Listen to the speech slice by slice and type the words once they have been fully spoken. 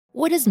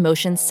What does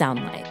motion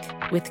sound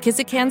like? With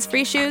Kizik Hands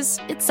Free Shoes,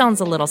 it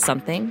sounds a little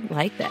something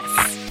like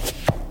this.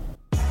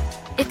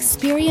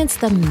 Experience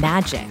the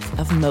magic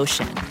of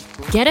motion.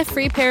 Get a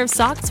free pair of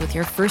socks with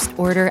your first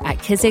order at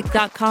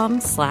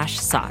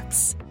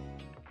kizik.com/socks.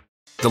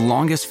 The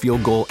longest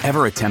field goal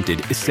ever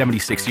attempted is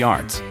 76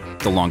 yards.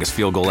 The longest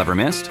field goal ever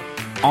missed?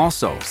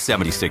 Also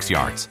 76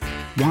 yards.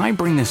 Why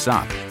bring this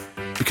up?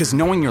 Because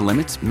knowing your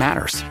limits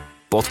matters,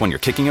 both when you're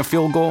kicking a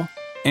field goal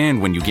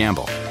and when you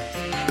gamble.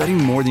 Betting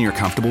more than you're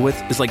comfortable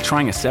with is like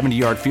trying a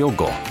 70-yard field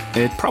goal.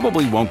 It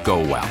probably won't go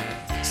well.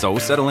 So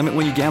set a limit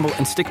when you gamble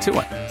and stick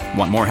to it.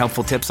 Want more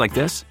helpful tips like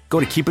this?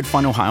 Go to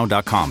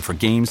keepitfunohio.com for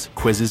games,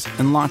 quizzes,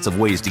 and lots of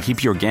ways to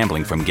keep your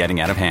gambling from getting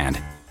out of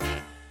hand.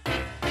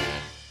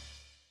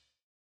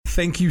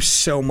 Thank you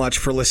so much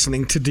for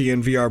listening to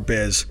DNVR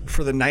Biz.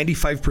 For the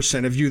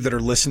 95% of you that are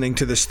listening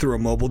to this through a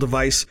mobile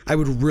device, I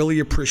would really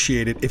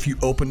appreciate it if you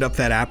opened up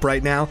that app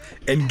right now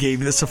and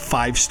gave this a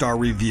 5-star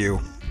review.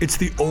 It's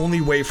the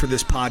only way for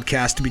this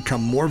podcast to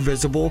become more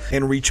visible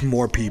and reach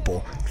more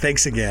people.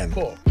 Thanks again.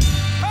 Cool.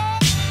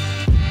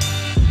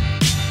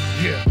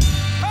 Yeah.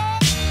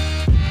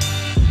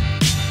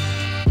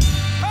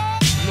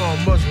 You know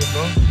I'm Muslim,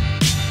 bro.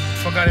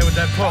 Fuck out here with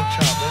that pork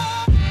chop, man.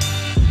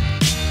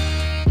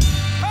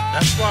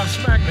 That's why I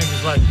smack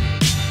niggas like you.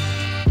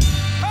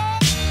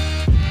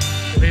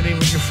 It ain't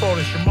even your fault,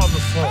 it's your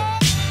mother's fault.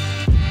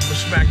 I'ma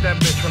smack that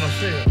bitch when I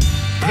see her.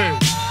 Hey,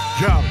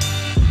 yo.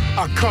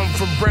 I come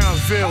from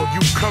Brownsville, you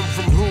come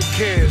from who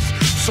cares?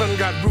 Sun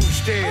got roof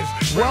stairs.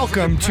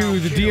 Welcome to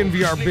the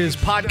DNVR Biz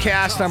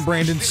podcast. I'm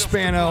Brandon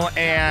Spano,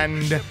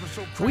 and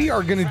we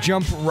are going to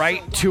jump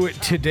right to it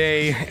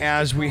today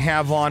as we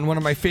have on one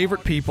of my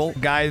favorite people, a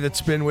guy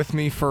that's been with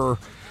me for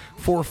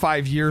 4 or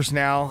 5 years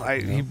now.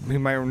 He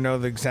might know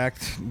the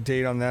exact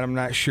date on that. I'm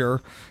not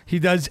sure. He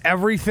does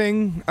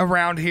everything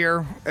around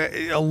here,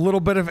 a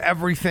little bit of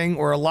everything,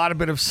 or a lot of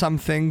bit of some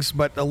things,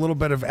 but a little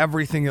bit of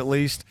everything at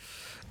least.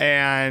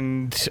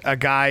 And a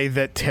guy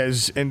that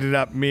has ended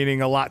up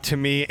meaning a lot to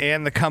me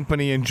and the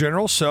company in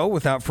general. So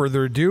without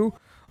further ado,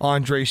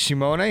 Andre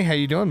Simone, how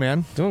you doing,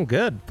 man? Doing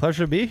good.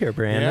 Pleasure to be here,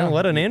 Brandon. Yeah.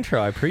 What an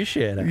intro. I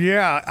appreciate it.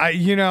 Yeah, I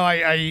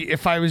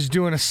if I was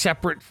doing a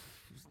separate,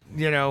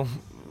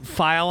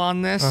 file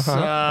on this,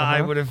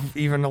 I would have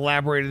even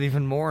elaborated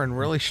even more and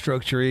really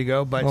stroked your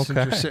ego. But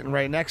since you're sitting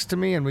right next to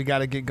me and we got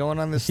to get going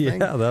on this thing.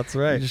 Yeah, that's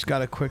right. You just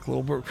got a quick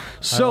little bit.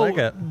 So I like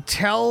it.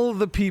 Tell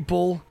the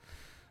people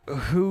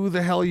who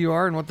the hell you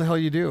are and what the hell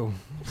you do.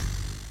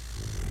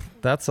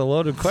 That's a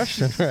loaded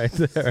question right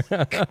there.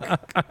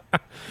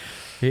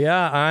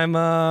 Yeah,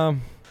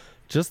 I'm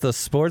just a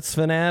sports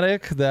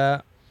fanatic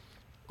that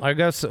I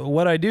guess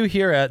what I do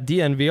here at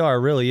DNVR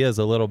really is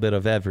a little bit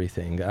of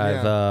everything.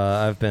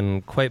 Yeah. I've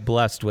been quite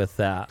blessed with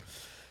that.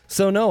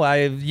 So no,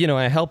 I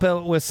help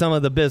out with some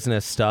of the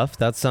business stuff.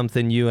 That's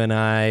something you and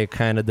I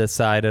kind of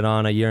decided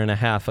on 1.5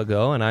 years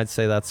ago, and I'd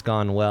say that's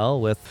gone well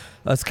with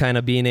us kind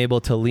of being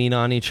able to lean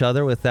on each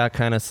other with that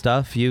kind of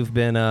stuff. You've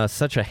been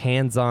such a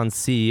hands-on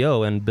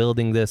CEO and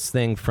building this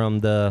thing from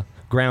the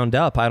ground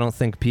up. I don't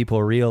think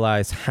people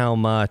realize how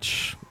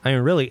much,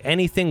 really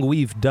anything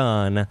we've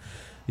done,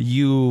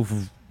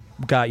 you've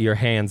got your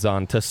hands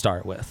on to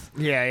start with.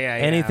 Yeah.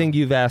 Anything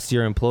you've asked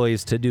your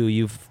employees to do,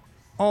 you've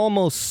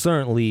almost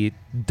certainly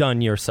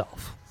done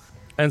yourself.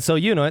 And so,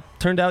 it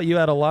turned out you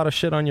had a lot of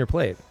shit on your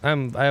plate.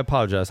 I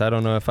apologize. I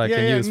don't know if I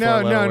can use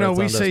No. words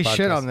We on say this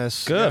shit podcast. on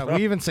this. Good. Yeah,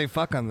 we even say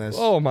fuck on this.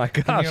 Oh my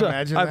gosh. Can you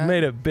imagine I've that?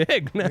 made it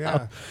big now.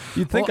 Yeah.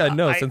 You'd think I'd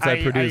know since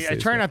I produced I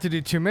these. try not to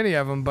do too many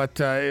of them, but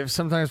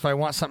sometimes if I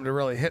want something to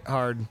really hit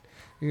hard,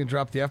 you can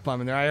drop the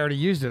F-bomb in there. I already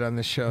used it on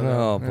this show.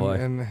 Oh, boy.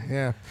 And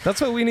yeah. That's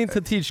what we need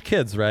to teach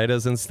kids, right?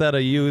 Is instead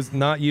of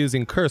not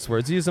using curse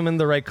words, use them in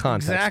the right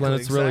context when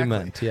it's really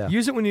meant. Yeah.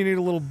 Use it when you need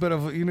a little bit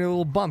of, you need a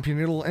little bump, you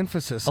need a little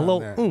emphasis, A on little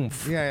there.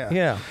 oomph.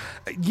 Yeah.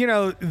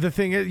 The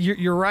thing is,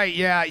 you're right.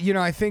 Yeah.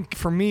 I think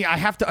for me, I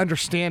have to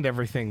understand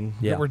everything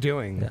that we're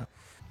doing. Yeah.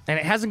 And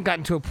it hasn't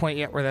gotten to a point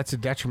yet where that's a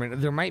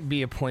detriment. There might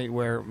be a point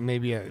where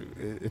maybe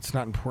it's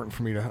not important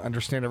for me to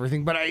understand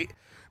everything, but I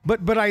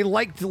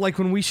like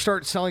when we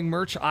start selling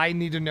merch, I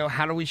need to know,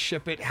 how do we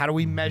ship it? How do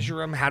we measure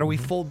them? How do we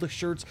fold the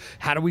shirts?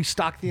 How do we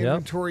stock the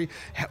inventory?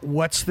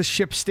 What's the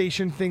ship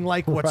station thing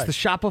like? What's the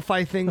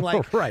Shopify thing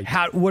like? Right.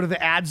 What do the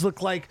ads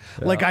look like?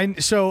 Yeah.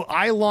 So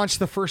I launched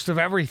the first of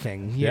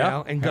everything,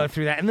 and go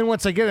through that. And then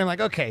once I get it, I'm like,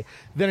 okay,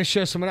 then I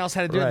show someone else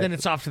how to do it. Then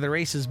it's off to the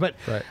races. But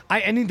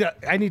I need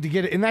to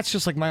get it. And that's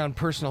just like my own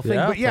personal thing.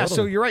 Yeah, But yeah, totally.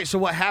 so you're right. So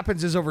what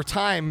happens is over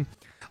time,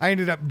 I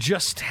ended up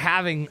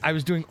I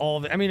was doing all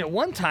of it. At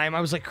one time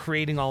I was like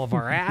creating all of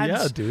our ads.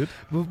 Yeah, dude.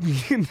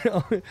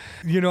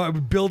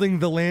 Building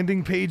the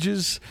landing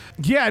pages.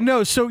 Yeah,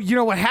 no. So,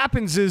 what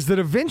happens is that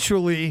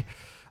eventually,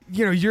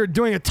 you're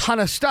doing a ton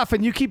of stuff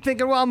and you keep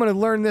thinking, well, I'm going to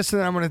learn this and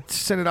then I'm going to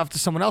send it off to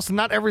someone else. And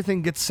not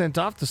everything gets sent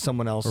off to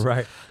someone else.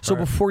 Right. So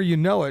before you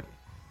know it,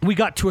 we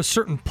got to a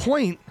certain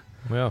point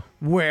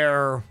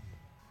where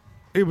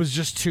it was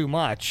just too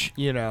much,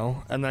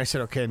 and then I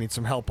said, okay, I need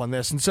some help on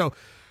this. And so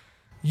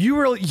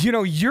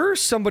you're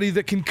somebody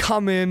that can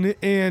come in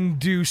and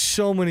do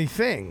so many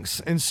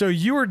things. And so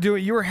you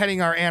were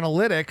heading our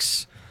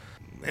analytics,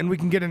 and we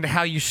can get into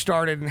how you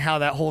started and how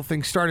that whole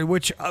thing started,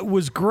 which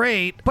was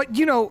great. But,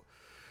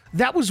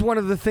 that was one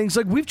of the things.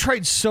 Like, we've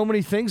tried so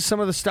many things. Some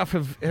of the stuff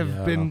have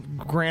been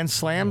grand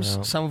slams.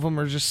 Yeah. Some of them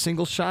are just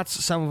single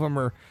shots. Some of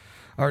them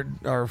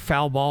are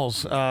foul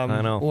balls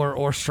I know.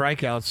 or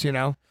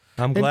strikeouts,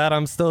 I'm glad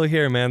I'm still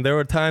here, man. There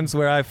were times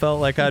where I felt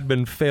like I'd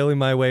been failing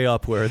my way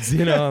upwards.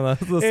 That's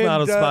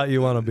not a spot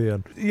you want to be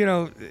in.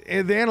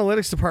 The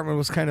analytics department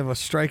was kind of a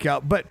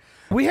strikeout, but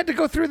we had to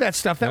go through that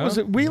stuff.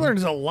 We learned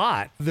a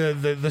lot.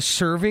 The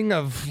serving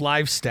of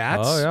live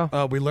stats. Oh,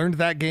 yeah. We learned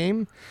that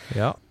game.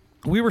 Yeah.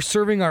 We were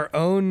serving our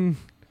own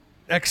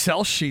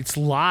Excel sheets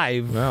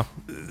live. Yeah.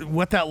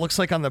 What that looks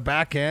like on the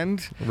back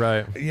end.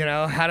 Right.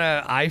 How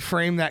to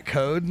iframe that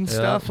code and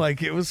stuff.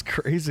 Like, it was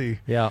crazy.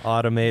 Yeah,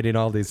 automating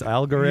all these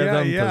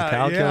algorithms to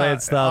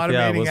calculate stuff.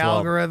 Automating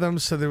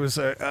algorithms. So there was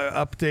a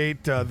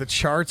update, the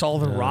charts, all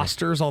the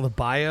rosters, all the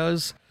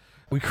bios.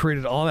 We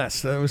created all that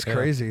stuff. It was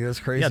crazy. It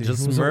was crazy. Yeah,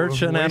 just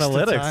merch and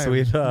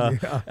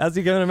analytics. As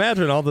you can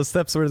imagine, all the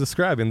steps we're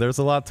describing, there's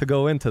a lot to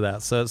go into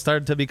that. So it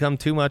started to become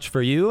too much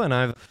for you, and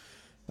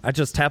I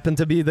just happened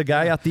to be the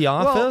guy at the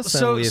office.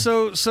 Well,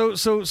 so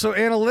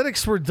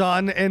analytics were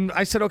done, and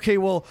I said, okay,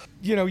 well,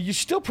 you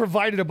still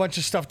provided a bunch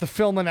of stuff, the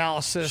film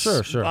analysis,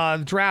 sure.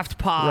 Draft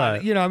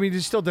pod, right. you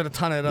still did a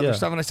ton of other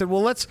stuff, and I said,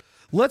 well,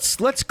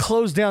 let's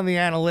close down the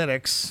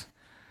analytics,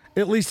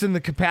 at least in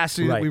the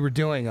capacity that we were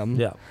doing them.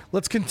 Yeah.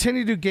 Let's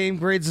continue to do game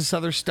grades, this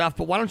other stuff,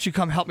 but why don't you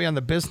come help me on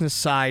the business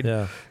side?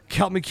 Yeah.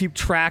 Help me keep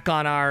track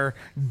on our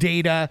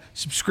data,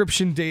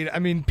 subscription data. I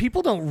mean,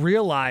 people don't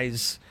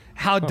realize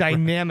how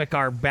dynamic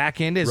our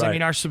back end is. Right. I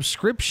mean, our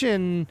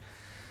subscription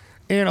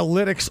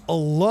analytics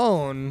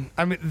alone,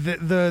 I mean,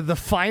 the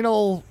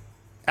final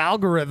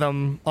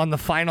algorithm on the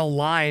final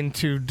line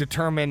to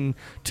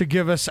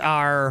give us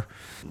our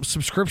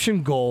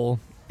subscription goal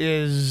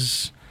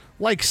is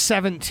like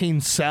 17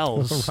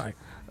 cells. Right.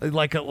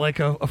 Like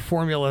a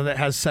formula that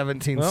has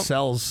 17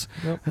 cells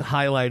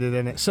highlighted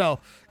in it. So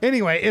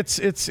anyway,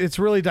 it's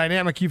really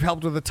dynamic. You've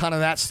helped with a ton of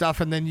that stuff,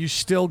 and then you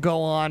still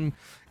go on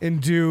and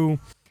do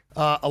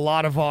a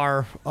lot of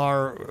our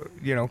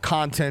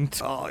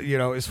content,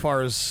 as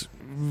far as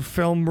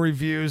film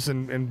reviews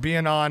and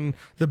being on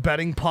the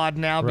betting pod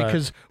now,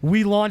 because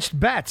we launched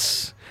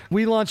bets.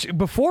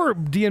 Before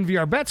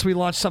DNVR bets, we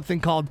launched something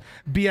called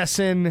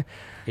BSN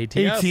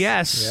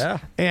ATS,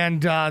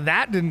 and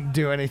that didn't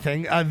do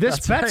anything.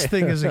 This bets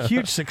thing is a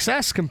huge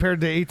success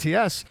compared to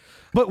ATS,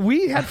 but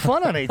we had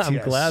fun on ATS. I'm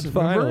glad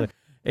finally.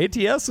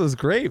 ATS was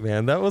great,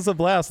 man. That was a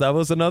blast. That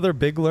was another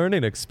big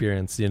learning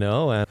experience,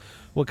 and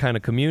what kind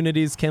of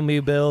communities can we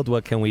build?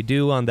 What can we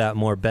do on that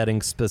more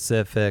betting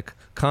specific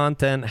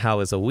content?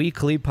 How is a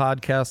weekly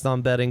podcast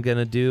on betting going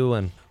to do?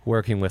 And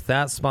working with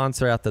that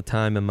sponsor at the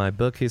time in my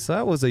bookie. So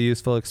that was a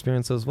useful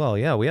experience as well.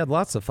 Yeah, we had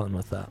lots of fun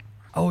with that.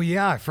 Oh,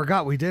 yeah. I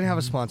forgot. We did have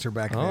a sponsor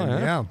back then.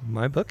 Yeah.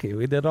 My bookie.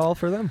 We did all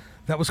for them.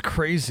 That was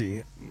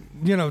crazy.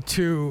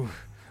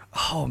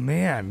 Oh,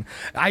 man.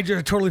 I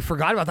just totally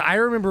forgot about that. I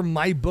remember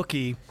my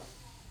bookie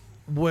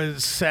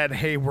said,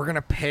 hey, we're going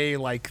to pay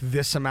like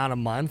this amount a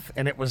month.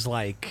 And it was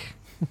like,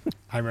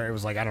 I remember it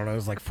was like, I don't know, it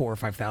was like $4,000 or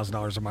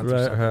 $5,000 a month or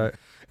something. Right.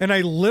 And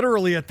I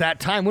literally at that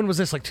time, when was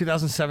this, like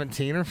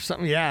 2017 or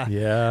something? Yeah.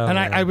 Yeah. And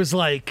I was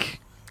like,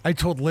 I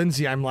told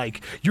Lindsay, I'm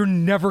like, you're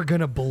never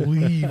going to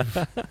believe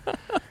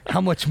how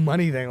much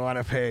money they want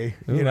to pay.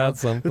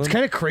 That's something. It's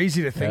kind of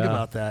crazy to think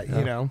about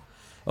that,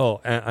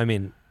 Oh, I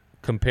mean,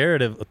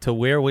 comparative to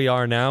where we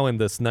are now in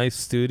this nice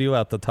studio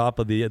at the top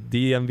of the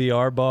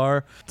DNVR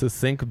bar, to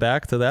think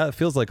back to that, it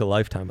feels like a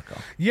lifetime ago.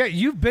 Yeah,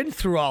 you've been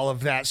through all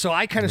of that. So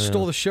I kind of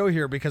stole the show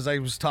here because I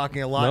was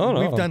talking a lot.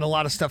 We've done a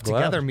lot of stuff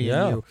together, me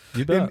and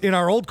you. Bet. In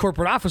our old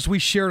corporate office, we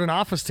shared an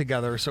office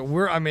together. So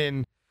we're,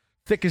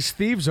 thick as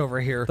thieves over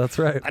here. That's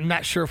right. I'm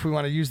not sure if we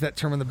want to use that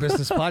term in the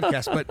business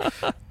podcast,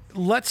 but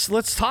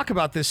let's talk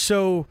about this.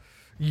 So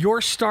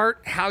your start,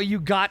 how you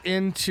got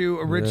into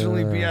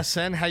originally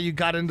BSN, how you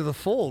got into the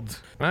fold.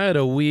 I had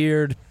a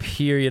weird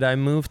period. I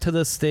moved to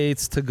the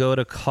States to go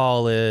to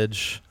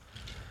college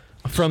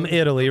from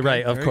Italy,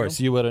 right? Of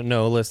course, you wouldn't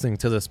know listening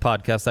to this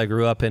podcast. I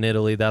grew up in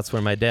Italy. That's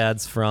where my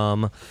dad's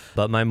from.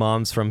 But my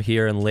mom's from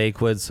here in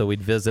Lakewood, so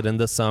we'd visit in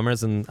the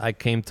summers. And I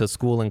came to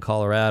school in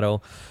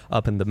Colorado,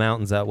 up in the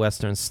mountains at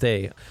Western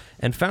State,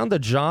 and found a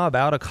job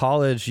out of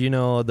college.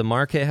 The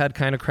market had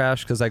kind of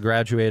crashed because I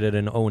graduated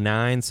in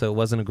 2009, so it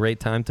wasn't a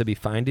great time to be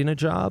finding a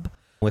job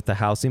with the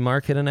housing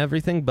market and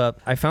everything. But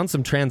I found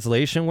some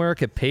translation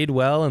work. It paid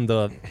well, and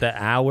the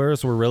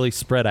hours were really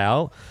spread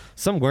out.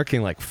 So I'm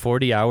working like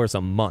 40 hours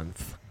a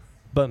month,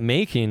 but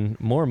making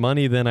more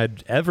money than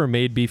I'd ever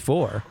made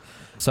before.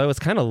 So I was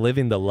kind of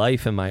living the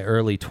life in my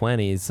early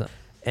 20s,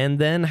 and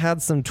then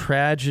had some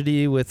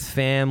tragedy with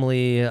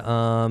family,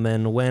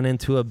 and went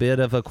into a bit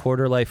of a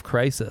quarter-life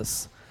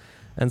crisis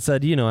and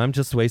said, I'm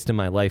just wasting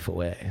my life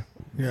away.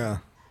 Yeah.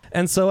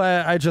 And so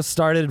I just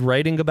started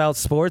writing about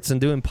sports and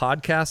doing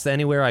podcasts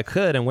anywhere I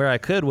could, and where I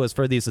could was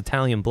for these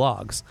Italian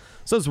blogs.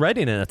 So I was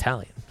writing in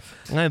Italian.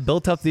 And I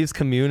built up these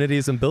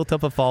communities and built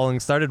up a following,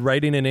 started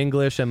writing in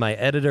English, and my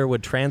editor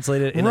would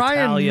translate it in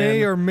Italian. Ryan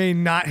may or may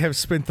not have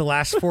spent the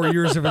last 4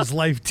 years of his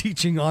life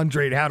teaching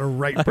Andre how to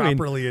write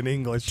properly in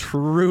English.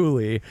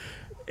 Truly.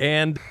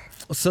 And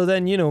so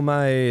then,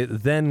 my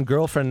then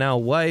girlfriend, now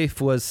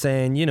wife, was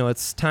saying,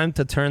 it's time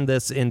to turn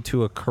this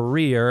into a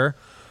career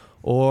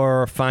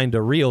or find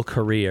a real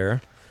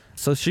career.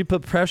 So she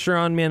put pressure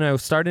on me, and I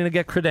was starting to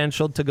get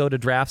credentialed to go to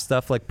draft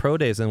stuff like pro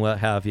days and what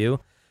have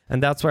you.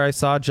 And that's where I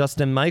saw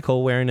Justin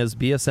Michael wearing his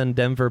BSN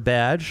Denver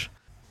badge.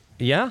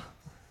 Yeah.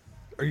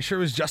 Are you sure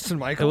it was Justin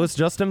Michael? It was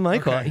Justin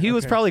Michael. Okay, he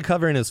was probably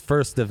covering his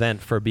first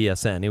event for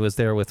BSN. He was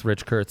there with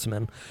Rich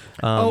Kurtzman.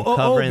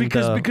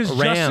 Because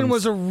Justin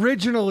was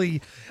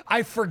originally,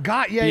 I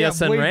forgot,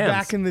 BSN way Rams.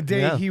 back in the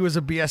day, he was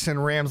a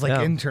BSN Rams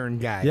intern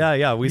guy.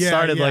 Yeah. We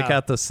started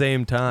at the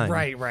same time.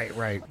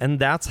 Right. And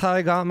that's how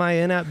I got my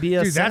in at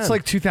BSN. Dude, that's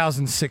like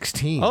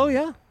 2016. Oh,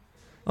 yeah.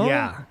 Oh.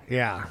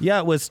 Yeah. Yeah,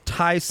 it was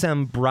Ty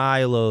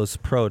Sembrailo's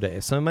pro day,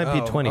 so it might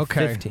be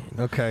 2015.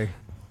 Okay.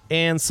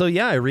 And so,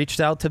 I reached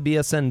out to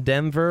BSN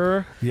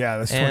Denver. Yeah,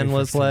 that's and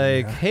was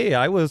 2015, like, hey,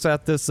 I was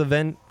at this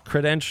event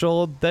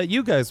credentialed that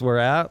you guys were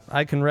at.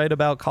 I can write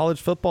about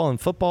college football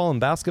and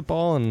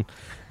basketball and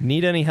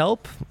need any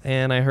help.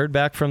 And I heard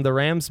back from the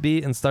Rams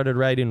beat and started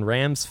writing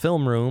Rams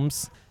film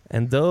rooms.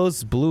 And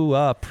those blew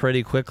up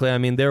pretty quickly. I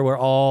mean, they were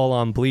all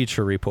on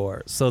Bleacher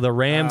Report. So the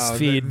Rams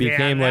feed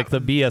became like the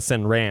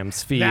BSN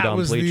Rams feed on Bleacher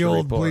Report. That was the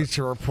old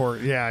Bleacher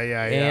Report. Yeah.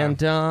 And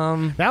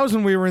that was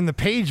when we were in the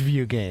Page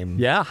View game.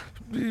 Yeah.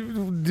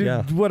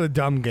 Dude, what a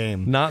dumb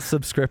game. Not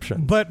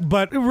subscription. But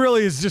it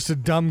really is just a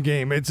dumb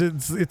game. It's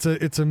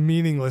a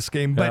meaningless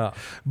game.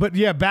 But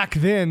yeah, back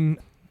then,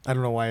 I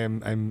don't know why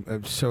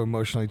I'm so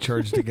emotionally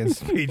charged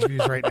against page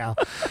views right now.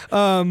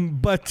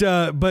 But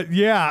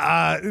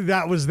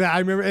that was that. I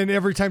remember, and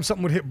every time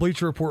something would hit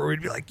Bleacher Report,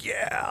 we'd be like,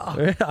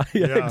 yeah,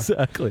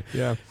 exactly.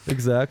 Yeah,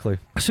 exactly.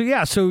 So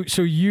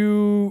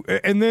you,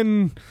 and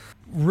then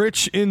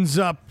Rich ends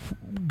up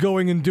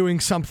going and doing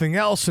something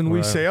else, and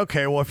we say,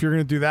 okay, well, if you're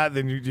going to do that,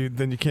 then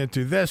you can't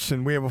do this,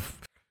 and we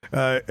have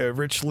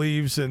Rich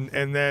leaves,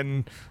 and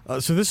then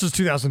so this is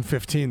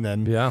 2015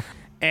 then. Yeah.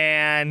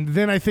 And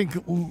then I think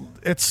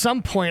at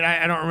some point,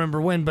 I don't remember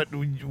when, but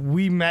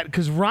we met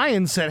because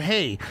Ryan said,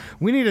 hey,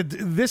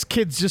 this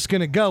kid's just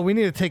going to go. We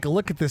need to take a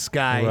look at this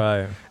guy.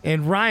 Right.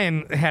 And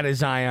Ryan had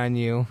his eye on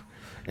you.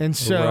 And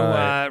so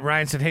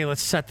Ryan said, hey,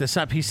 let's set this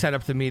up. He set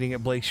up the meeting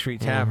at Blake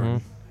Street Tavern.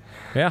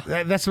 Mm-hmm.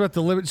 Yeah. That's about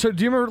the limit. So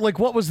do you remember,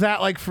 what was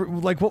that like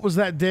what was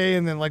that day?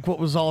 And then, what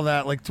was all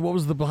that? What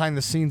was the behind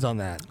the scenes on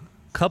that?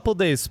 Couple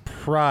days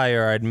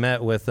prior, I'd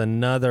met with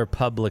another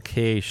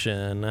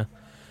publication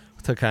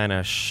to kind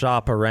of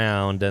shop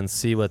around and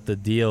see what the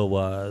deal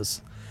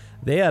was.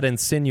 They had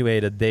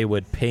insinuated they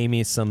would pay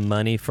me some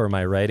money for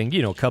my writing,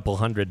 a couple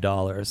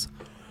 $100.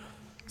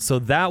 So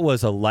that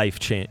was a life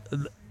change.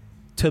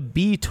 To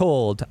be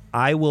told,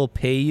 I will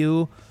pay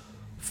you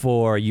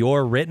for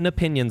your written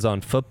opinions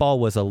on football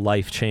was a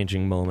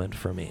life-changing moment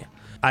for me.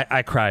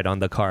 I cried on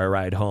the car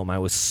ride home. I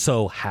was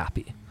so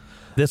happy.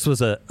 This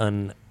was a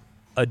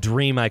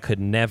dream I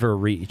could never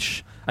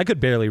reach. I could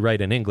barely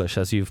write in English,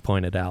 as you've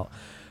pointed out.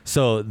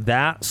 So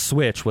that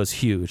switch was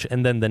huge.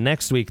 And then the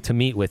next week to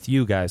meet with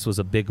you guys was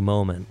a big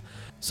moment.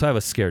 So I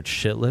was scared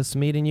shitless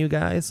meeting you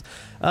guys.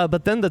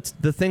 But then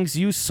the things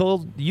you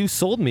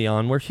sold me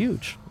on were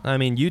huge. I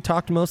mean, you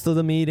talked most of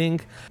the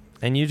meeting,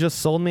 and you just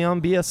sold me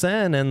on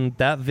BSN and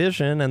that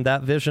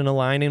vision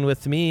aligning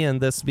with me and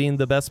this being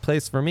the best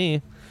place for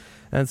me.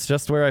 And it's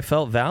just where I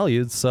felt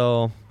valued.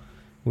 So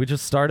we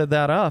just started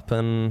that up.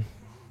 And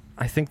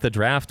I think the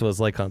draft was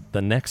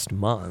the next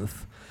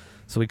month.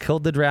 So we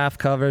killed the draft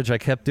coverage. I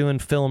kept doing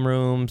film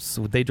rooms.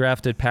 They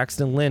drafted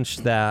Paxton Lynch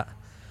that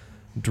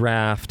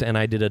draft, and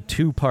I did a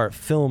 2-part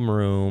film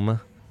room.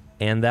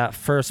 And that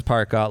first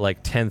part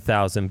got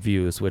 10,000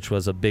 views, which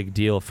was a big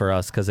deal for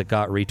us because it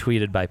got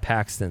retweeted by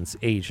Paxton's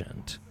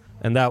agent.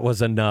 And that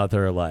was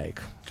another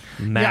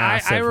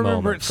massive I remember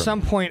moment at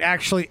some point,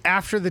 actually,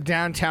 after the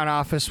downtown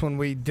office when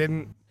we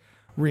didn't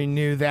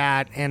renew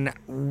that, and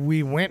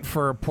we went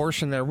for a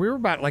portion there. We were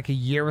about a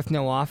year with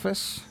no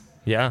office.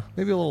 Yeah.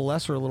 Maybe a little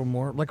less or a little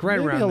more. Maybe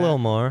around a little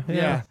that. more.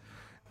 Yeah.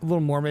 A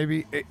little more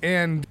maybe.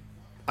 And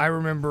I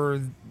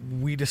remember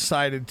we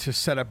decided to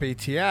set up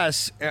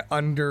ATS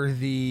under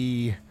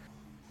the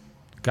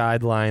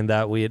guideline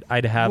that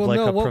I'd have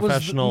a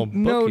professional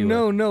bookie.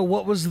 No.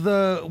 What was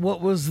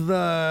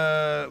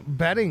the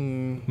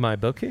betting? My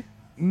bookie?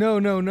 No.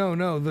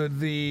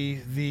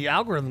 The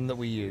algorithm that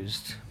we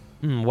used.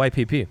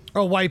 YPP.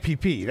 Oh,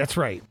 YPP. That's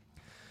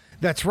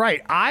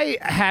right. I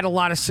had a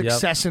lot of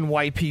success in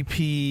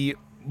YPP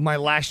my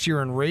last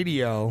year in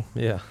radio.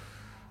 Yeah.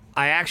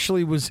 I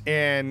actually was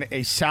in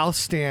a South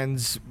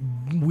Stands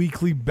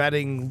weekly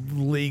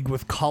betting league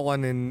with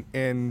Cullen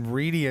and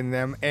Reedy and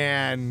them,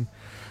 and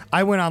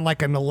I went on an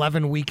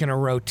 11-week in a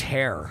row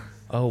tear.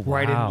 Oh, wow. Where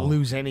I didn't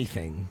lose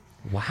anything.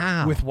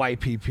 Wow. with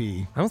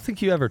YPP. I don't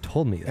think you ever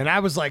told me that. And I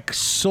was like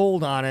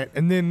sold on it.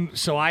 And then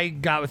so I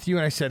got with you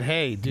and I said,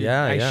 hey, dude,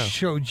 I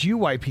showed you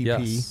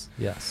YPP.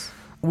 Yes.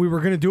 We were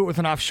going to do it with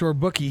an offshore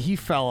bookie. He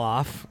fell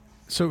off.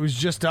 So it was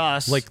just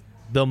us. Like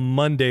the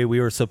Monday we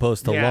were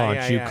supposed to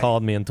launch, you yeah.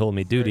 called me and told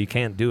me, dude, you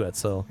can't do it.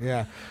 So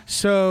yeah.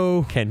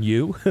 So can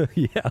you?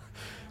 Yeah.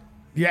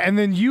 Yeah, and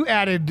then you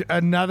added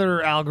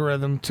another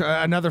algorithm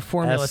to another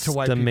formula to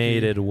YPP.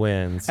 Estimated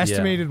wins.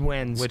 Estimated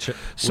wins. Which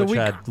we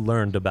I'd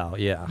learned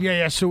about, yeah.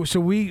 Yeah. So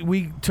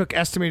we took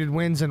estimated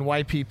wins and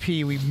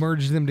YPP, we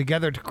merged them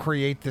together to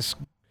create this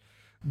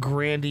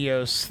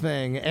grandiose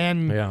thing.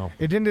 And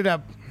it ended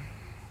up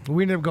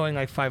we ended up going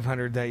like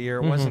 500 that year.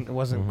 It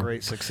wasn't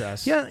great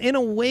success. Yeah, in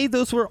a way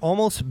those were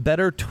almost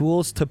better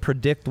tools to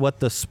predict what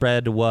the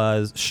spread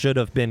should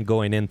have been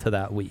going into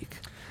that week.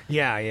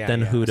 Yeah.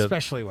 Than who'd have,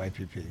 especially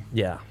YPP.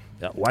 Yeah,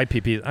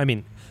 YPP. I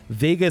mean,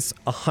 Vegas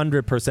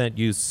 100%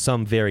 used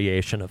some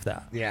variation of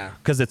that. Yeah.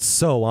 Because it's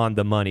so on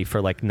the money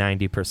for like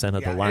 90%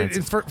 of the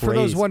lines. For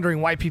those wondering,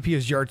 YPP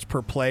is yards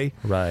per play.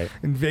 Right.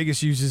 And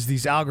Vegas uses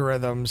these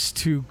algorithms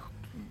to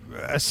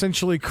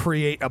essentially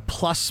create a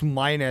plus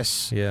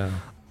minus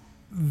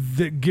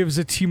that gives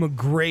a team a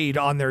grade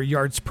on their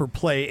yards per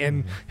play.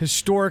 And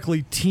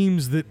historically,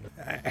 teams that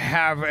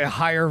have a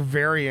higher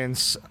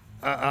variance,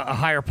 a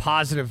higher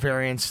positive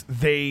variance,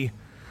 they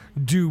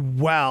do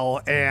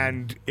well,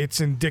 and it's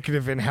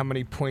indicative in how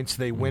many points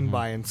they win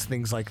by and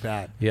things like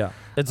that. Yeah.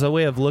 It's a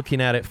way of looking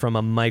at it from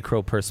a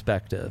micro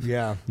perspective.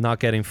 Yeah.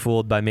 Not getting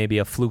fooled by maybe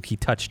a fluky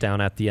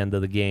touchdown at the end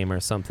of the game or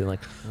something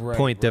like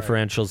point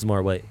differentials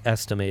more what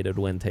estimated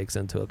win takes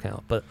into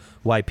account. But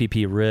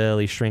YPP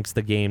really shrinks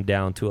the game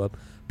down to a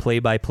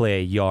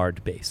play-by-play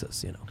yard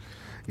basis, you know.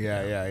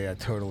 Yeah,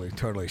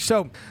 totally.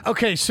 So,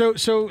 okay, so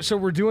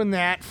we're doing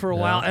that for a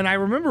while, and I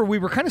remember we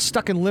were kind of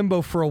stuck in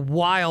limbo for a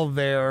while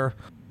there,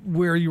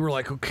 where you were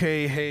like,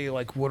 okay, hey,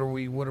 like, what are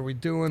we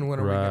doing? When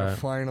are we gonna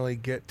finally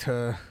get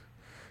to,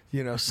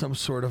 some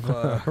sort of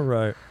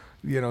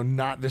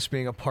not this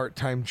being a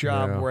part-time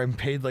job where I'm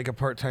paid like a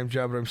part-time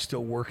job, but I'm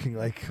still working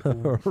like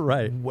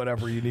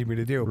whatever you need me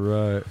to do.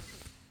 Right.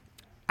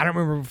 I don't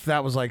remember if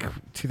that was like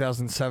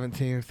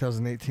 2017 or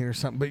 2018 or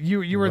something, but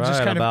you were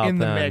just kind of in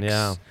the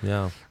mix.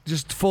 Yeah.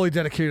 Just fully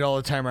dedicated all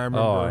the time, I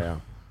remember. Oh, yeah.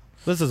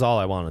 This is all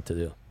I wanted to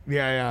do.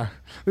 Yeah.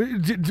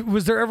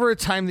 Was there ever a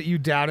time that you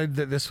doubted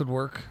that this would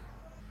work?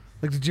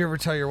 Like, did you ever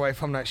tell your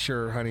wife, I'm not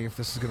sure, honey, if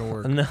this is going to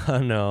work?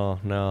 No.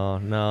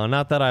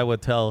 Not that I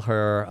would tell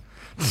her.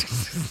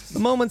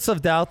 Moments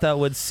of doubt that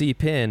would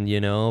seep in,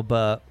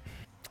 but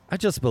I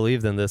just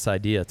believed in this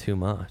idea too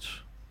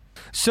much.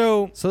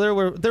 So there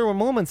were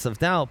moments of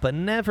doubt, but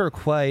never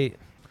quite.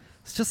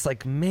 It's just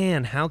like,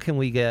 man, how can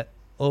we get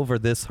over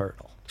this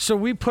hurdle? So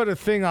we put a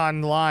thing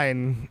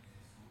online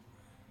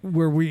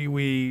where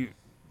we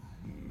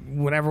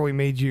whenever we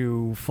made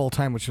you full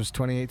time, which was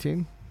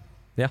 2018.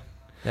 Yeah.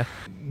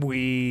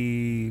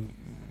 We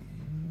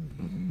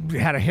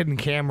had a hidden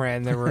camera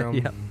in the room.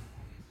 Yeah.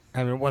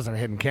 I mean, it wasn't a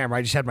hidden camera.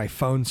 I just had my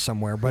phone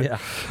somewhere,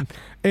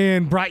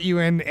 and brought you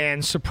in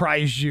and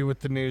surprised you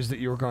with the news that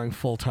you were going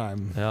full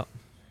time. Yeah.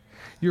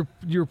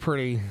 You're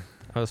pretty.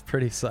 I was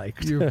pretty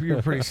psyched.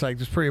 You're pretty psyched.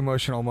 It's a pretty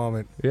emotional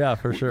moment. Yeah,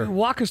 for sure.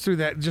 Walk us through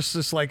that. Just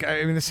this, like,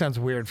 I mean, this sounds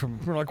weird.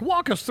 We're like,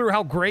 walk us through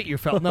how great you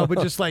felt. No, but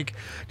just like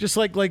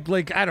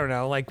I don't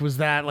know. Like, was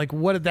that like,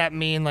 what did that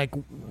mean? Like,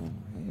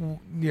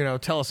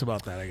 tell us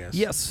about that, I guess.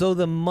 Yes. So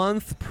the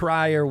month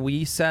prior,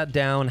 we sat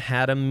down,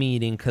 had a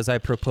meeting because I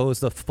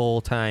proposed a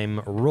full-time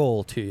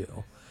role to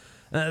you.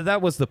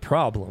 That was the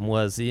problem.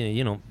 Was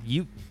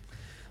you.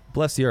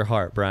 Bless your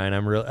heart,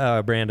 Brian.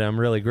 Brandon, I'm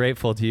really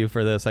grateful to you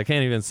for this. I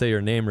can't even say your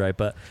name right,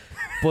 but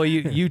boy,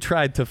 you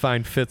tried to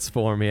find fits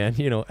for me.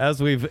 And,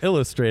 as we've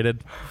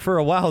illustrated, for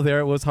a while there,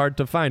 it was hard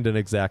to find an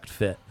exact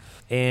fit.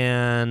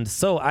 And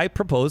so I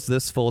proposed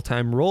this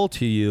full-time role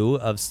to you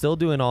of still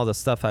doing all the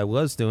stuff I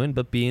was doing,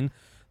 but being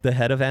the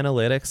head of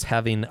analytics,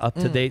 having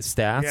up-to-date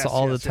stats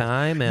all the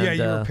time. And, yeah,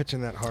 you were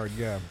pitching that hard,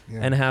 yeah.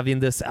 And having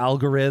this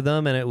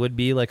algorithm, and it would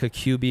be like a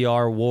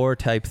QBR war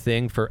type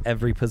thing for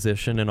every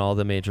position in all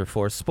the major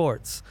four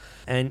sports.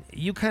 And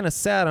you kind of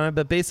sat on it,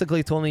 but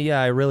basically told me,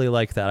 I really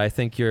like that. I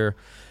think you're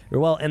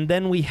well. And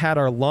then we had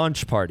our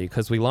launch party,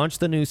 because we launched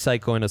the new site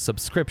going to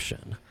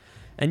subscription.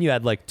 And you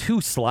had like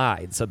 2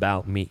 slides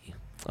about me.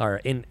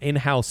 Our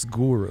in-house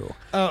guru.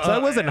 So I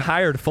wasn't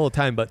hired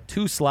full-time, but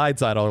 2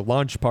 slides at our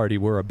launch party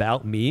were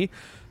about me.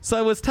 So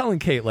I was telling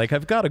Kate, like,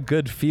 I've got a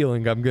good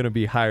feeling I'm going to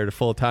be hired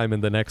full-time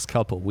in the next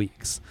couple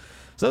weeks.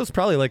 So that was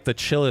probably like the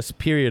chillest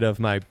period of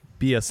my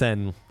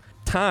BSN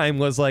time.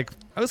 Was like,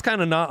 I was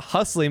kind of not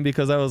hustling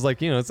because I was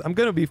like, I'm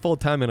going to be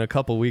full-time in a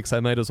couple weeks.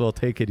 I might as well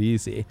take it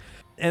easy.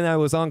 And I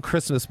was on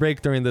Christmas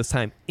break during this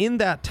time. In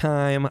that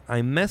time,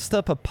 I messed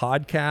up a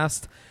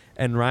podcast.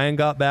 And Ryan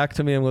got back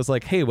to me and was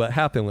like, hey, what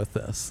happened with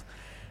this?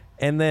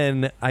 And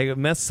then I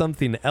messed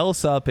something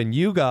else up, and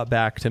you got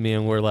back to me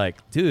and were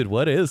like, dude,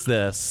 what is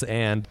this?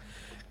 And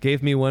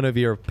gave me one of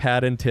your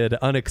patented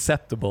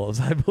unacceptables,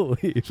 I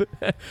believe.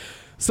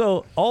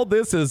 So all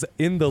this is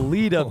in the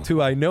lead up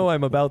to, I know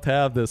I'm about to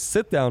have this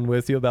sit down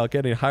with you about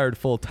getting hired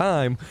full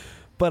time,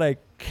 but I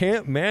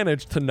can't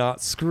manage to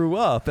not screw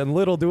up. And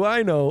little do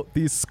I know,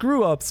 these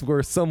screw ups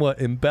were somewhat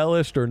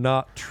embellished or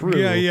not true.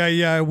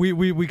 Yeah.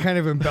 We kind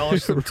of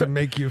embellished them to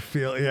make you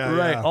feel, Right.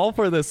 Yeah. All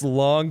for this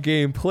long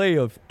game play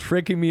of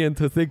tricking me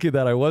into thinking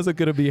that I wasn't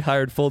going to be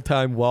hired full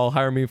time while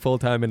hiring me full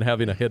time and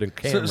having a hidden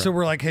camera. So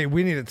we're like, hey,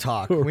 we need to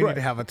talk. We Right. need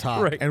to have a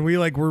talk. Right. And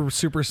we're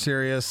super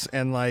serious.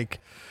 And like,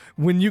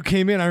 when you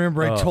came in, I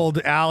remember I told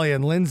Allie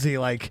and Lindsay,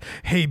 like,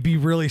 hey, be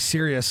really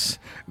serious.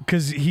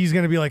 Because he's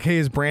going to be like, hey,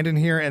 is Brandon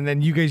here? And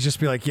then you guys just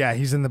be like, yeah,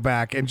 he's in the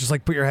back. And just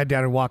like put your head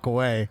down and walk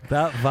away.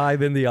 That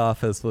vibe in the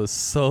office was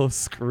so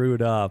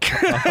screwed up.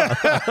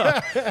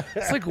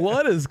 It's like,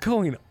 what is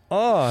going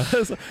on?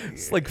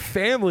 It's like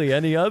family.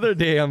 Any other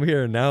day I'm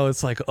here. Now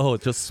it's like, oh,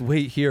 just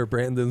wait here.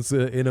 Brandon's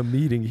in a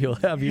meeting. He'll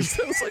have you.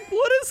 So it's like,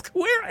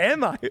 where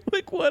am I?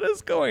 Like, what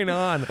is going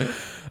on?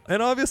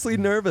 And obviously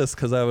nervous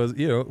because I was,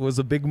 it was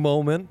a big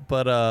moment.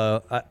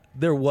 But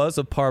there was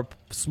a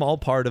small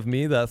part of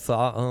me that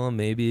thought, oh,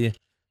 maybe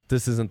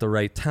this isn't the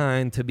right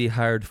time to be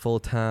hired full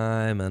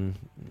time, and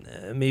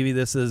maybe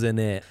this isn't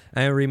it.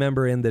 I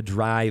remember in the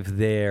drive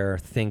there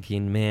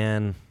thinking,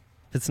 man,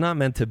 if it's not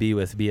meant to be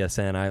with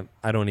BSN,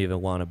 I don't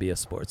even want to be a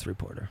sports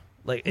reporter.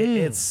 Like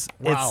it's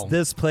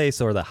this place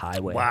or the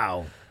highway.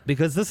 Wow.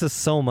 Because this is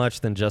so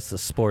much than just the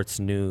sports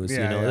news.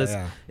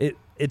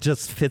 It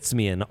just fits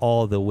me in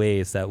all the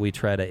ways that we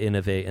try to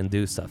innovate and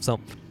do stuff. So,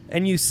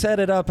 and you set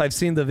it up. I've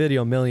seen the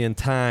video a million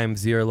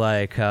times. You're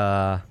like,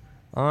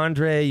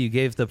 Andre, you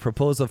gave the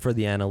proposal for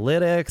the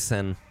analytics,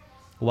 and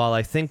while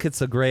I think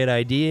it's a great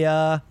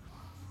idea,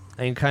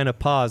 and kind of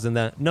pause, and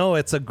then, no,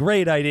 it's a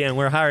great idea, and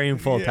we're hiring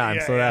full time,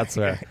 that's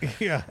where.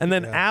 Yeah. And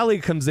then Allie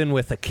comes in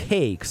with a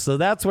cake, so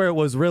that's where it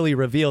was really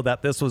revealed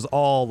that this was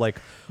all like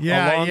a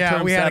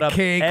long-term we had setup. a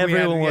cake.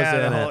 Everyone was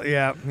in it.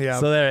 Yeah.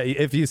 So there,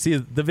 if you see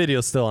the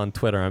video's still on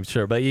Twitter, I'm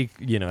sure, but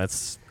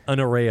it's an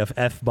array of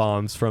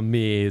F-bombs from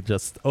me,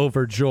 just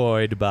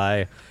overjoyed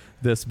by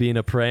this being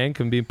a prank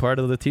and being part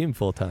of the team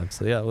full time.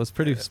 So yeah, it was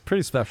pretty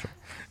special.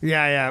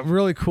 Yeah,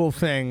 really cool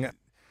thing.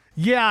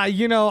 Yeah,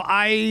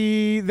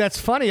 that's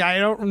funny. I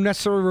don't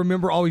necessarily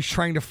remember always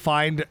trying to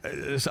find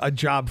a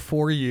job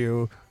for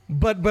you.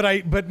 But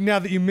now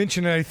that you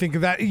mention it, I think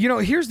of that.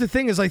 Here's the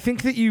thing: is I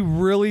think that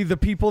the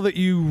people that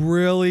you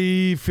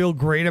really feel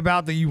great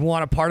about, that you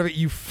want a part of it,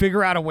 you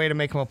figure out a way to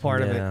make them a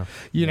part of it.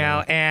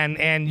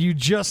 And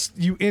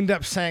you end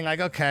up saying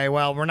like, okay,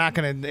 well, we're not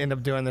going to end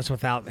up doing this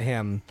without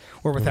him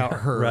or without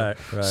her.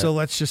 Right. So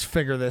let's just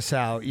figure this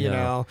out, you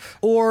know.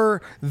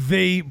 Or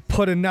they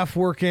put enough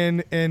work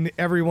in, and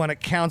everyone,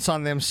 it counts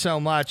on them so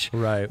much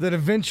that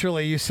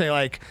eventually you say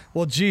like,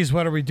 well, geez,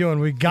 what are we doing?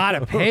 We got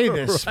to pay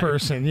this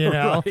person,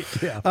 Right.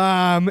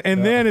 Yeah.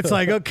 Then it's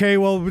like, okay,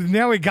 well,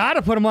 now we got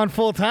to put him on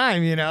full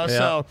time,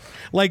 So,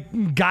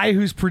 like, guy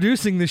who's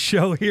producing the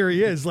show, here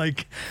he is,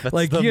 like,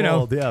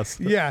 mold, yes.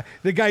 Yeah,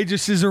 the guy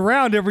just is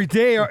around every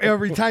day, or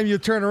every time you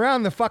turn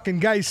around, the fucking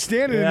guy's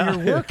standing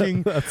and you're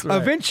working. That's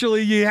right.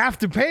 Eventually, you have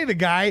to pay the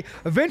guy.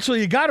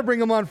 Eventually, you got to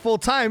bring him on full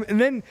time, and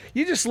then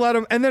you just let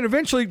him. And then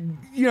eventually,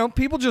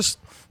 people just,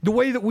 the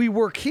way that we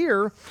work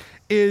here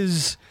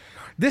is,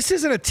 this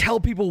isn't a tell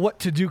people what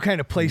to do kind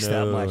of place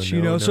that much,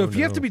 So if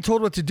you have to be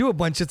told what to do a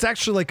bunch, it's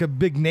actually like a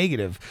big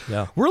negative.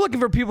 Yeah. We're looking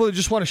for people that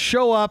just want to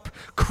show up,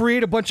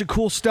 create a bunch of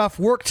cool stuff,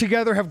 work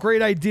together, have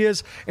great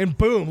ideas, and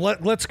boom,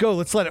 let's go.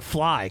 Let's let it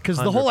fly. Because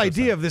the whole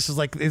idea of this is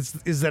like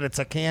is that it's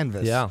a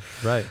canvas. Yeah,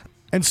 right.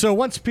 And so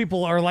once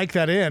people are like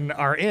that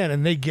are in,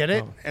 and they get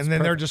it, and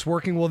then they're just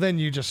working, well, then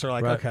you just are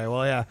like, okay,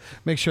 well, yeah,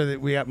 make sure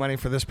that we got money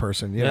for this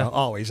person, you know,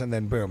 always, and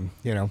then boom,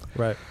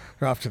 Right.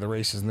 they're off to the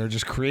races, and they're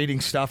just creating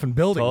stuff and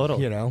building,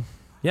 Totally.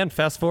 Yeah, and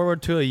fast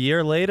forward to a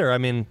year later, I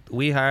mean,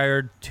 we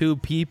hired 2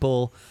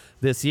 people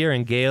this year,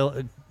 and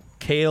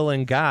Kale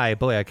and Guy,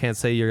 boy, I can't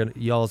say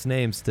y'all's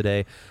names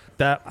today,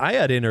 that I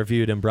had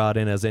interviewed and brought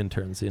in as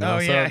interns, Oh,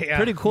 yeah.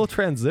 Pretty cool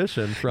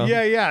transition from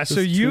So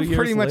you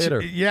pretty much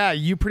later.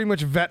 you pretty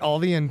much vet all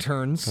the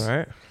interns. All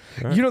right.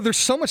 There's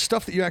so much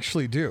stuff that you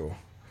actually do.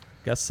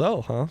 Guess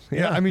so, huh?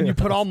 Yeah, I mean, you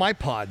put all my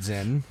pods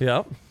in.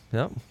 Yep.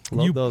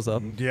 Load those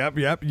up.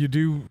 Yep. You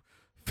do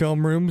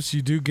film rooms,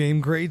 you do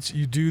game grades,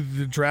 you do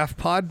the draft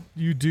pod,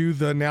 you do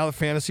the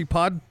fantasy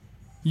pod.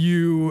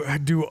 You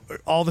do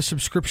all the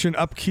subscription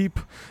upkeep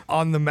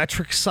on the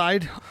metrics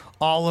side,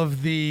 all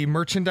of the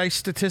merchandise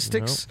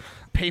statistics,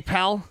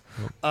 PayPal,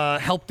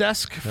 help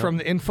desk from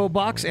the info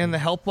box and the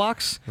help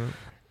box.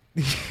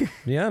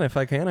 Yeah, and if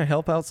I can, I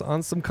help out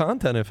on some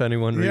content if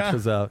anyone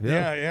reaches out.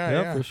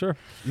 Yeah, for sure.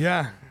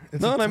 Yeah.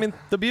 I mean,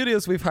 the beauty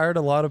is we've hired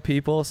a lot of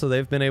people, so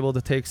they've been able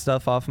to take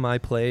stuff off my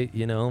plate,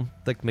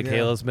 Like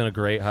Michaela's been a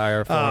great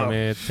hire for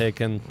me,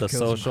 taking the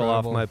social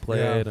off my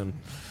plate and,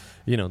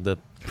 the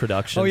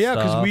production stuff. Oh, yeah,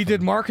 because we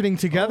did marketing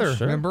together,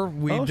 sure. remember?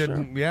 We did,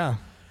 sure. Yeah.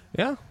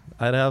 Yeah,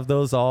 I'd have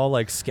those all,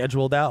 like,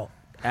 scheduled out.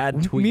 Ad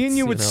tweets, Me and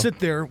you would sit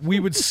there. We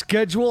would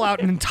schedule out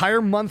an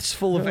entire month's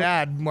full of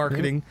ad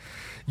marketing.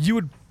 You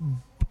would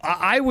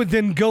I would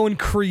then go and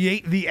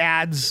create the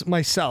ads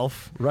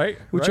myself, Right.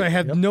 which I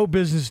had no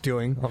business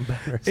doing.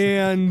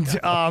 And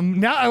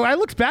now I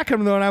looked back at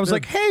them though, and I was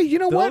like, hey, you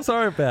know what? Those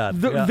aren't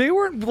bad. They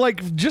weren't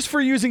like just for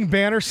using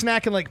banner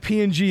snack and like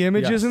PNG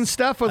images and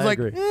stuff. I was like,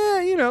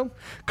 agree. you know,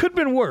 could have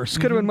been worse.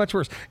 Could have been much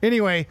worse.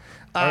 Anyway,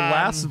 Our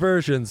last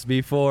versions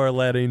before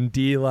letting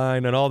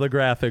D-Line and all the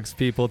graphics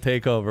people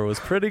take over was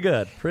pretty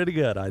good. Pretty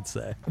good, I'd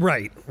say.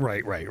 right.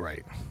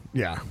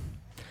 Yeah.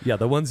 Yeah,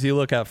 the ones you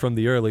look at from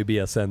the early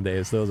BSN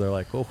days, those are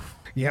like, oh.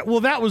 Yeah, well,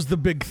 that was the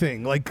big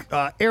thing. Like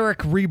Eric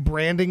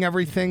rebranding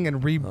everything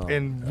and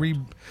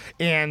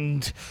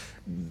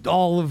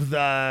all of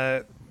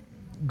the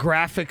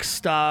graphic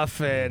stuff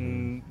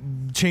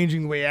and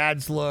changing the way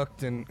ads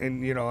looked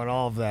and you know and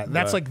all of that.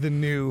 That's like the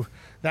new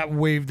that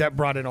wave that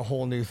brought in a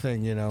whole new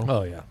thing, you know.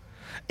 Oh yeah.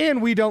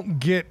 And we don't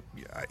get,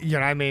 you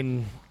know, I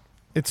mean,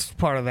 it's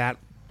part of that.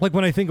 Like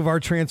when I think of our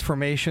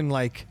transformation,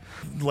 like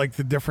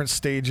the different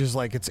stages,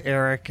 like it's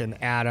Eric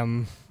and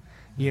Adam,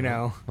 you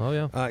know. Oh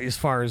yeah. As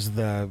far as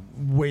the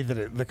way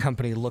that the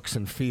company looks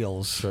and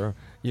feels, Sure.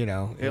 you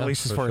know, at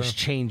least as far as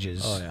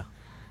changes. Oh yeah.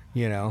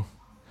 You know,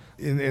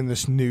 in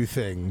this new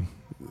thing.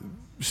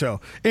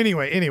 So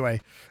anyway,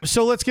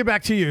 so let's get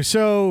back to you.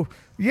 So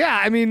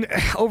yeah, I mean,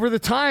 over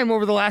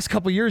the last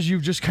couple of years,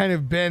 you've just kind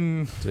of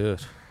been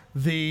Dude.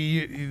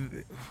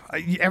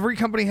 every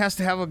company has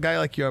to have a guy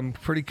like you. I'm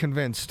pretty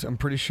convinced. I'm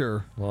pretty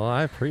sure Well,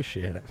 I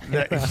appreciate it.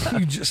 that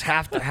you just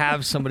have to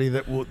have somebody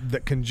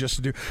that can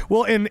just do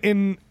well.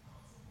 And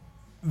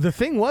the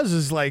thing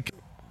is like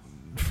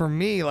for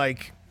me,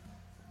 like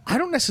I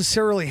don't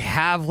necessarily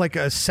have like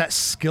a set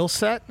skill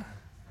set.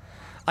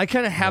 I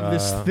kind of have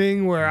this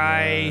thing where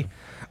I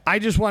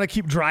just want to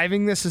keep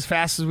driving this as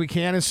fast as we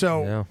can, and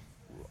so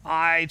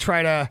I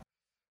try to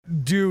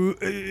do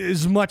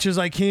as much as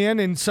I can,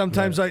 and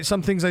sometimes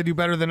some things I do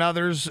better than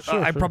others.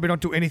 I probably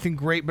don't do anything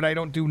great, but I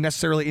don't do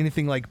necessarily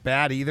anything like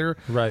bad either.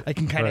 Right. I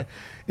can kind of,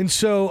 and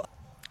so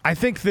I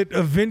think that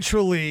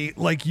eventually,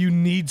 like, you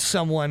need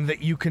someone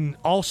that you can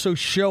also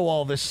show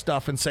all this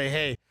stuff and say,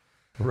 hey.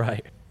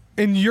 Right.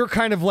 And you're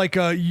kind of like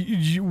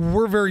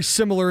we're very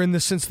similar in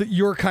the sense that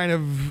you're kind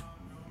of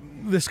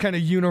this kind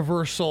of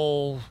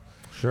universal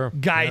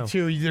guy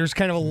too. There's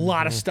kind of a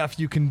lot of stuff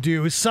you can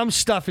do. Some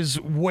stuff is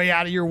way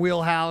out of your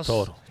wheelhouse.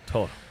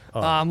 Total.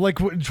 Like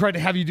tried to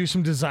have you do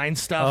some design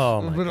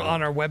stuff God.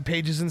 on our web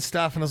pages and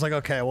stuff, and I was like,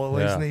 okay, well,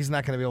 he's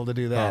not going to be able to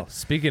do that. Oh,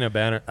 speaking of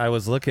banner, I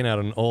was looking at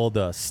an old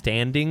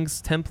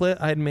standings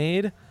template I'd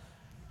made.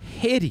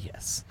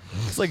 Hideous.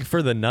 It's like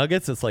for the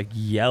Nuggets, it's like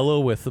yellow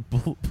with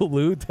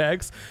blue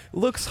text. It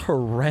looks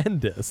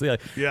horrendous. I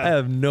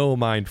have no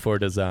mind for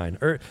design.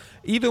 Or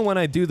even when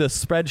I do the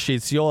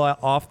spreadsheets, you'll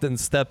often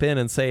step in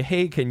and say,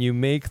 hey, can you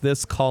make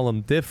this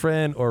column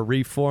different or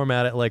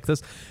reformat it like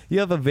this? You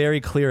have a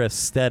very clear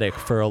aesthetic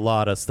for a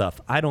lot of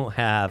stuff. I don't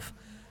have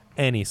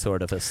any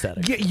sort of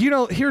aesthetic. Yeah, you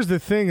know, here's the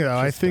thing, though.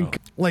 I think,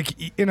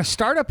 like, in a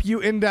startup,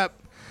 you end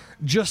up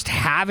just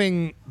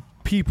having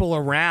people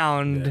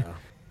around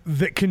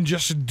that can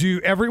just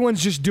do,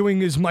 everyone's just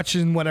doing as much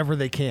in whatever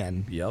they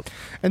can. Yep.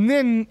 And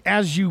then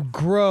as you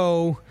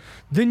grow,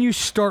 then you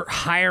start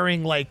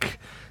hiring like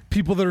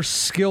people that are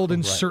skilled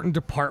in certain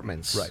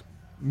departments. Right.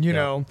 You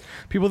know,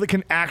 people that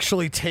can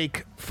actually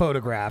take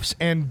photographs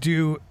and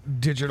do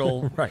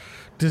digital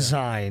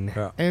design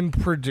and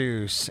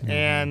produce.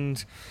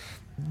 And,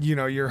 you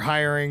know, you're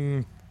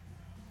hiring,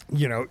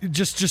 you know,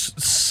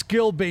 just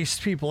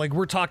skill-based people. Like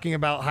we're talking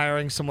about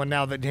hiring someone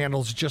now that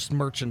handles just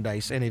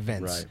merchandise and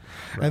events.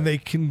 Right. And they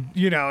can,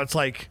 you know, it's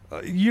like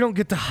you don't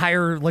get to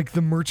hire like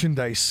the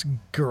merchandise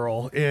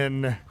girl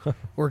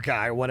or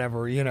guy,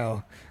 whatever, you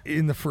know,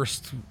 in the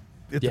first,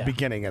 at the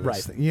beginning of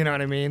this thing. You know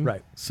what I mean?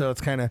 Right. So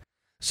it's kind of,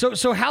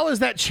 so how has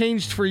that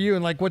changed for you?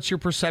 And like, what's your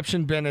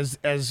perception been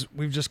as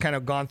we've just kind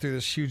of gone through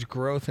this huge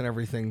growth and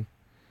everything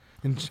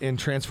in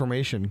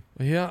transformation?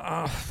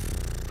 Yeah.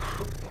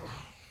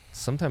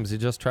 Sometimes you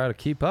just try to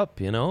keep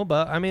up, you know,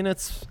 but I mean,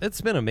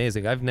 it's been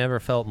amazing. I've never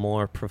felt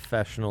more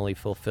professionally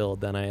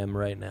fulfilled than I am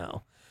right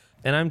now.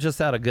 And I'm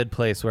just at a good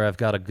place where I've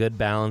got a good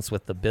balance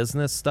with the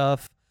business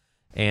stuff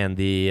and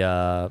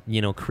the,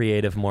 you know,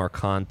 creative, more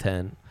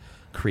content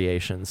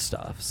creation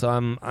stuff. So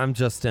I'm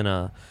just in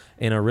a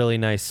really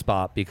nice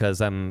spot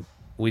because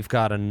we've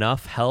got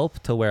enough help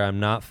to where I'm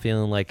not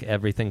feeling like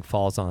everything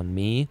falls on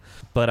me,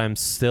 but I'm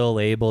still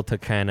able to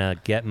kind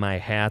of get my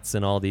hats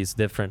in all these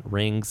different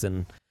rings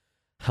and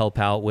help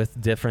out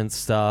with different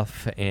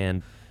stuff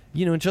and,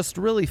 you know, just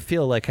really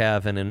feel like I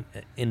have an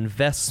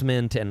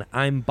investment and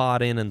I'm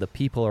bought in and the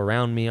people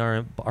around me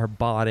are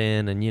bought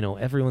in and, you know,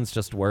 everyone's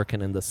just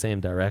working in the same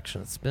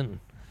direction. It's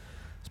been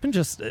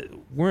just,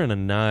 we're in a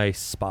nice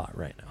spot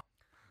right now.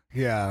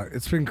 Yeah,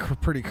 it's been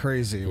pretty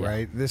crazy,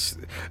 right? This,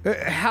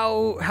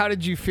 how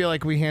did you feel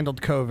like we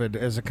handled COVID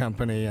as a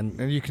company?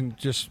 And you can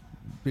just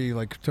be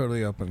like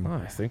totally open. Oh,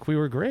 I think we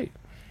were great.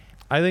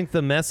 I think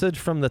the message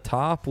from the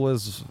top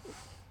was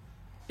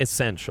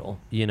essential,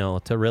 you know,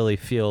 to really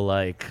feel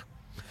like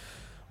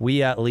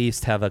we at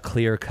least have a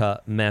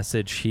clear-cut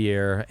message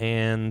here.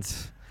 And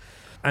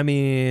I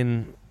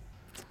mean,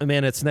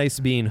 Man, it's nice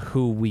being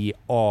who we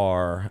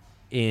are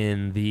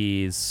in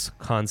these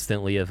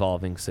constantly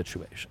evolving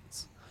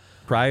situations.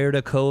 Prior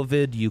to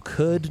COVID, you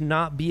could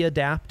not be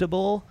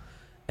adaptable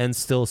and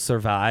still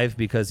survive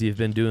because you've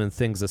been doing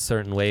things a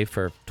certain way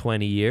for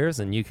 20 years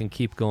and you can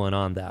keep going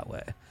on that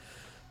way.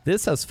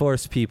 This has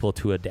forced people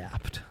to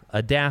adapt,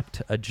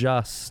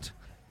 adjust,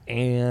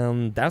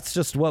 and that's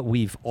just what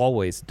we've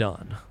always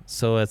done.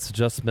 So it's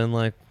just been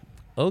like,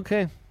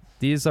 okay,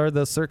 these are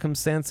the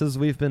circumstances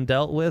we've been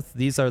dealt with.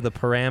 These are the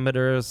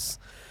parameters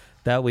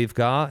that we've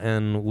got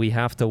and we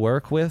have to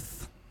work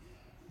with.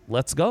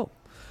 Let's go.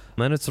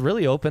 And it's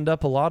really opened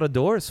up a lot of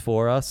doors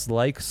for us,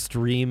 like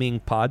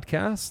streaming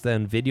podcasts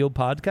and video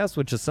podcasts,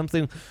 which is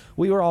something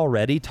we were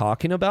already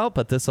talking about,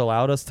 but this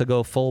allowed us to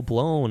go full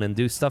blown and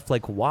do stuff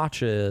like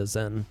watches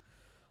and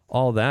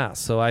all that.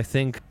 So I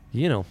think,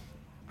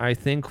 I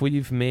think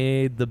we've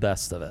made the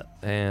best of it.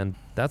 And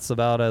that's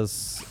about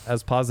as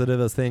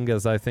positive a thing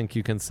as I think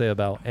you can say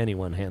about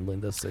anyone handling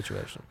this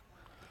situation.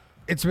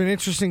 It's been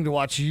interesting to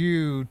watch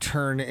you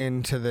turn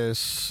into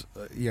this,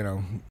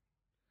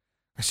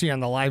 I see you on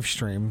the live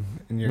stream,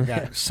 and you've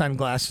got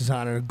sunglasses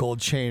on and a gold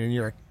chain, and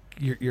you're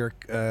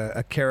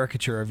a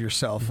caricature of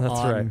yourself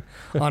on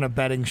a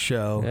betting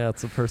show. Yeah,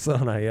 it's a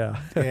persona, yeah.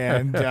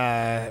 And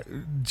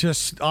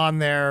just on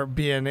there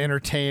being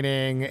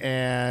entertaining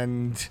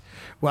and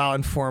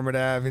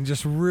informative, and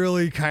just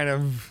really kind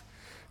of,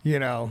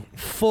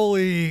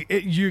 fully.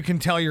 You can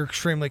tell you're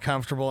extremely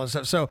comfortable and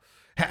stuff. So,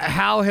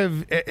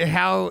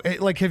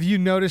 have you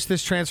noticed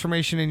this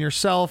transformation in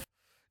yourself?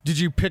 Did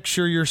you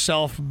picture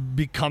yourself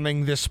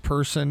becoming this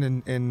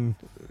person and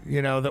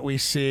that we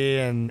see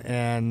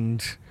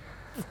and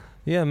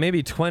yeah,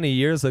 maybe 20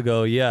 years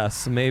ago,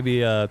 yes. Maybe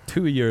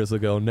 2 years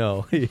ago,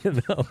 no.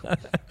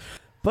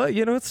 But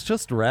it's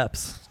just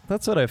reps.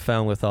 That's what I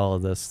found with all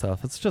of this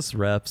stuff. It's just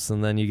reps,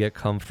 and then you get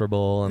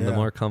comfortable, and the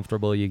more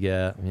comfortable you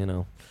get,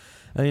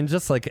 I mean,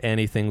 just like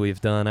anything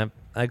we've done,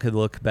 I could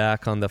look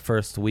back on the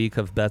first week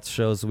of bets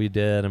shows we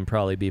did and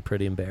probably be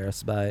pretty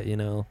embarrassed by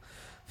it,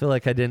 feel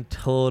like I didn't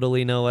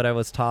totally know what I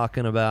was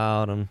talking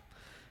about, and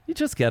you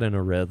just get in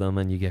a rhythm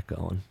and you get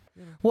going.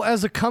 Well,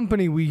 as a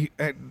company, we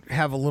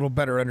have a little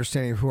better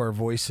understanding of who our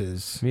voice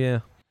is.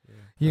 Yeah.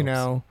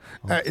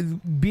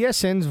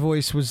 BSN's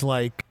voice was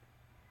like,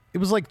 it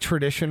was like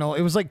traditional.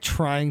 It was like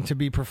trying to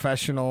be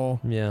professional.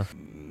 Yeah.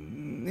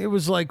 It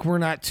was like we're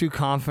not too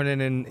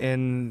confident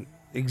in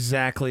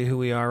exactly who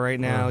we are right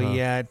now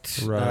yet.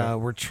 Right.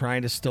 We're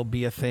trying to still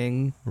be a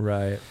thing.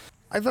 Right.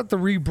 I thought the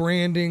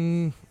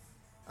rebranding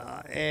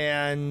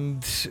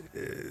and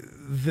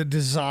the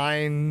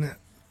design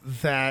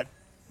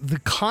the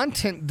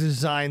content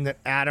design that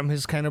Adam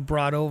has kind of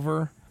brought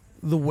over,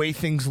 the way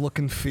things look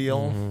and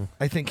feel,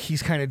 I think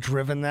he's kind of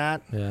driven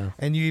that. Yeah.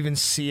 And you even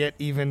see it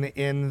even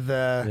in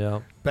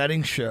the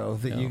betting show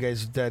that you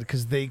guys did,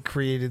 because they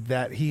created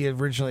that. He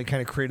originally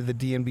kind of created the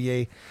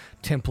DNBA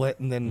template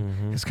and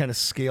then has kind of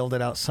scaled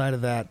it outside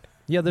of that.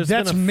 Yeah, there's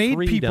that's been a made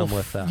freedom people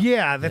with that.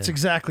 Yeah, that's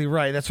exactly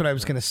right. That's what I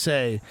was going to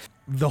say.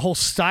 The whole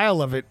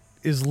style of it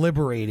is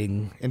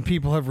liberating, and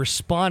people have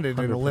responded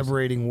 100%. In a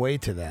liberating way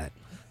to that.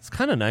 It's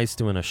kind of nice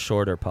doing a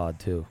shorter pod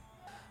too.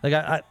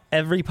 Like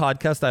every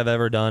podcast I've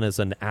ever done is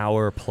an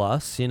hour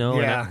plus, and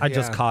I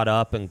just caught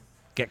up and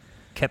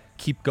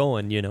keep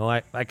going.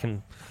 I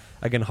can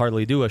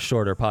hardly do a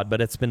shorter pod, but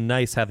it's been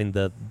nice having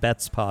the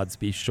bets pods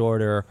be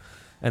shorter,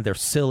 and they're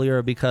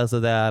sillier because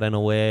of that in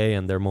a way,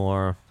 and they're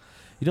more.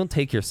 You don't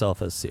take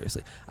yourself as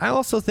seriously. I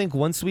also think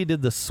once we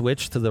did the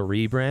switch to the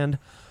rebrand,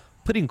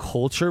 putting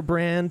Culture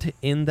Brand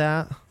in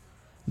that,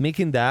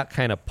 making that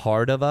kind of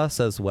part of us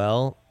as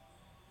well,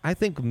 I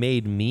think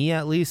made me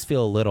at least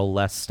feel a little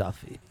less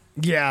stuffy.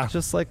 Yeah.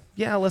 Just like,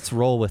 let's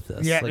roll with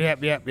this. Yep,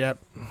 like, yep.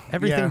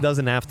 Everything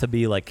doesn't have to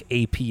be like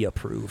AP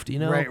approved,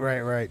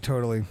 Right.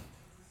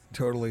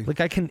 Totally. Like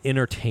I can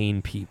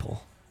entertain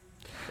people.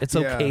 It's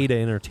okay to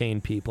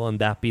entertain people, and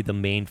that be the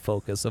main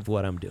focus of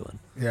what I'm doing.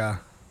 Yeah.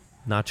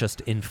 Not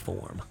just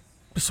inform.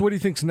 So what do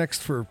you think's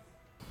next for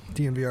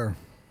DNVR?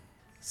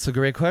 It's a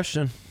great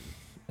question.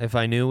 If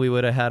I knew, we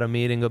would have had a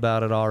meeting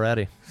about it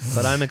already.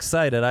 But I'm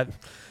excited.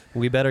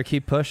 We better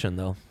keep pushing,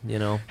 though.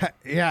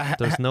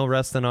 There's no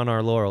resting on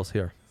our laurels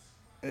here.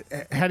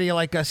 How do you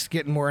like us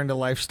getting more into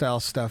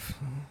lifestyle stuff?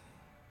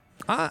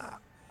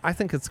 I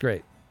think it's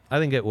great. I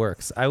think it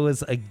works. I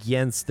was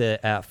against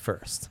it at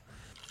first.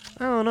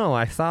 I don't know.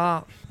 I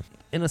thought,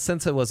 in a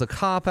sense, it was a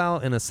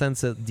cop-out. In a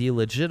sense, it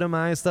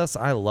delegitimized us.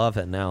 I love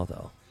it now,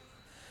 though.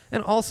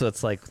 And also,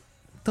 it's like,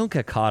 don't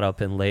get caught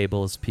up in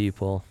labels,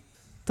 people.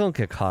 Don't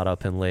get caught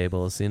up in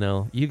labels,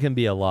 You can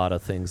be a lot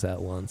of things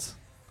at once.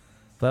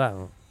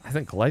 But I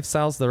think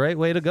lifestyle's the right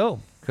way to go,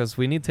 because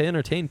we need to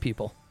entertain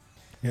people.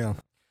 Yeah.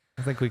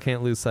 I think we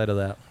can't lose sight of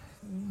that.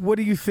 What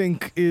do you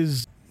think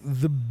is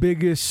the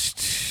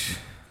biggest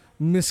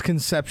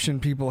misconception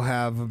people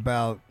have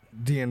about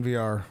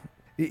DNVR?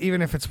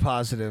 Even if it's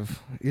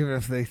positive, even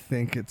if they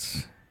think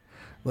it's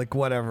like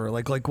whatever,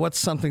 like what's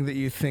something that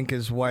you think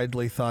is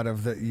widely thought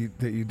of that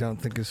you don't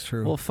think is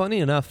true? Well, funny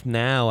enough,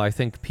 now I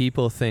think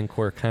people think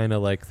we're kind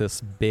of like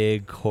this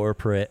big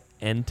corporate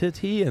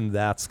entity, and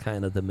that's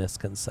kind of the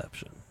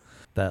misconception.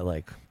 That,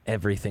 like,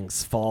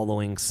 everything's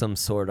following some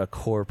sort of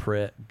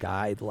corporate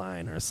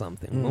guideline or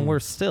something. When we're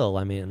still,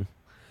 I mean,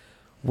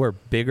 we're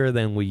bigger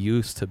than we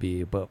used to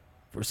be, but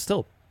we're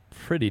still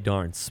pretty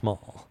darn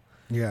small.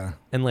 Yeah.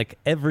 And, like,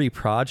 every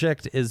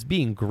project is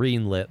being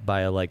greenlit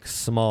by a, like,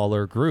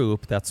 smaller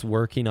group that's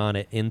working on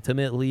it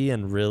intimately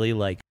and really,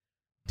 like,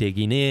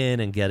 digging in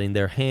and getting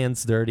their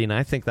hands dirty. And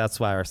I think that's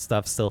why our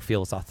stuff still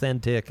feels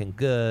authentic and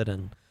good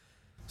and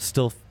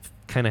still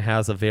kind of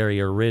has a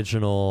very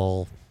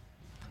original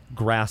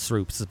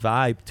grassroots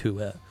vibe to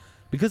it,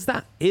 because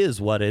that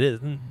is what it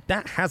is, and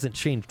that hasn't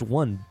changed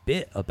one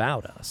bit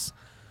about us.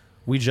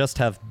 We just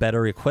have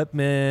better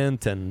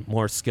equipment and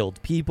more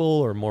skilled people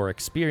or more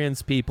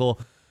experienced people,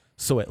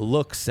 so it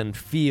looks and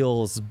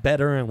feels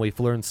better, and we've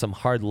learned some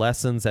hard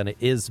lessons and it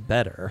is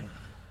better.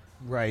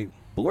 Right.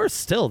 But we're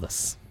still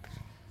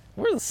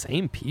we're the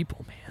same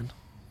people, man.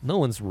 No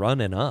one's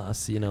running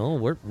us, you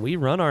know. We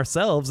run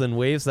ourselves in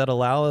ways that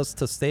allow us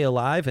to stay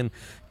alive and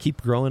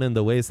keep growing in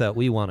the ways that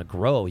we want to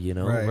grow, you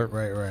know.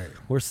 Right.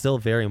 We're still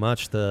very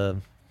much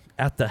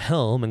at the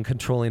helm and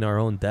controlling our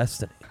own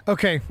destiny.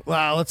 Okay,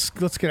 well, let's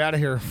get out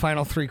of here.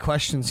 Final 3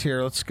 questions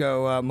here. Let's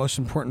go. Most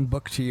important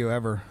book to you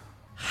ever?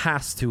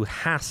 Has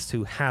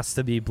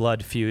to be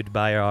Blood Feud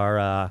by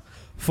our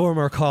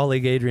former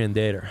colleague Adrian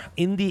Dater.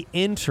 In the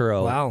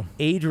intro, wow,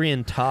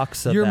 Adrian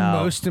talks about... Your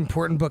most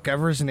important book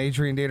ever is an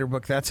Adrian Dater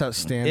book. That's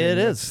outstanding. It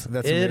is.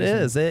 That's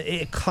amazing.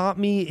 It caught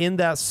me in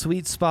that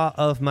sweet spot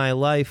of my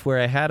life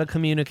where I had a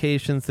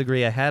communications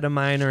degree. I had a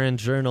minor in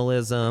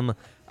journalism.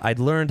 I'd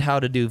learned how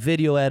to do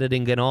video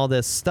editing and all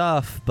this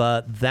stuff,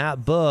 but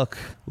that book,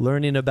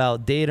 learning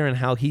about Dater and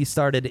how he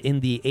started in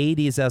the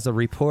 80s as a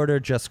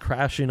reporter, just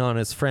crashing on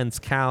his friend's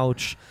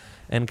couch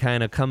and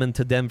kind of coming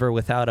to Denver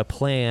without a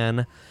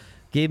plan,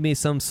 gave me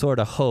some sort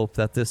of hope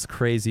that this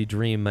crazy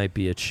dream might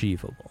be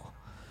achievable.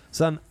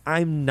 So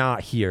I'm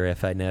not here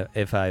if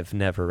I've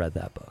never read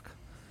that book.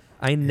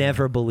 I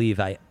never believe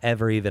I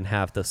ever even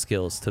have the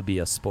skills to be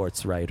a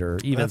sports writer,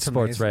 even that's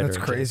sports amazing. writer.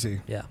 That's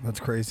crazy. Yeah. That's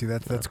crazy.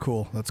 That's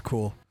cool. That's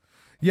cool.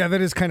 Yeah, that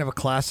is kind of a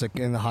classic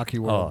in the hockey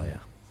world. Oh, yeah.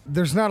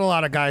 There's not a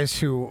lot of guys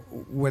who,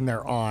 when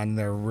they're on,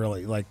 they're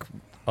really like...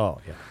 Oh,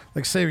 yeah.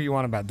 Like, say what you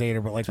want about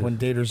Dater, but like when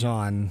Dater's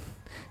on...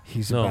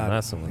 He's about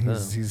as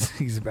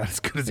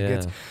good as it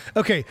gets.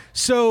 Okay,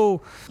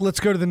 so let's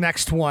go to the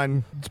next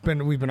one.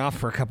 We've been off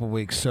for a couple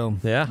weeks, so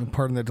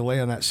pardon the delay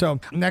on that.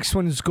 So next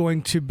one is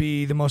going to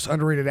be the most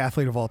underrated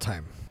athlete of all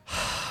time.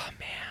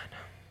 Man,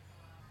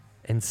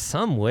 in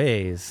some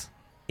ways,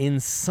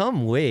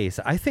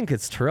 I think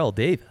it's Terrell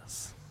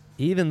Davis.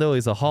 Even though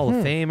he's a Hall of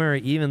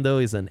Famer, even though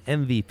he's an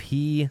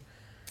MVP.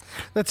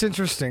 That's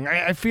interesting.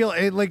 I feel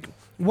it, like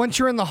once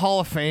you're in the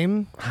Hall of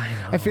Fame,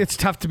 I feel it's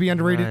tough to be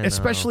underrated,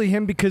 especially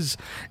him because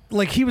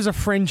like he was a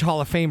fringe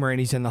Hall of Famer and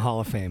he's in the Hall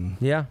of Fame.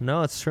 Yeah,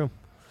 no, it's true.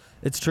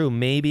 It's true.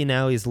 Maybe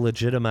now he's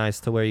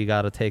legitimized to where you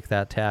got to take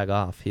that tag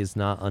off. He's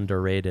not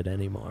underrated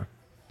anymore.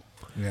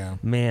 Yeah.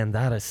 Man,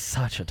 that is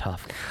such a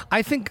tough one.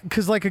 I think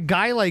because like a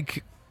guy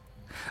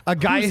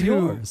Who's who...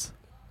 yours?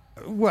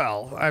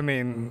 Well, I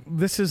mean,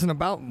 this isn't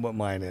about what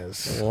mine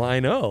is. Well,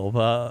 I know,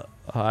 but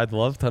I'd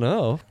love to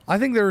know. I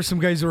think there are some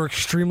guys who are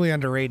extremely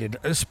underrated,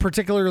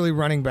 particularly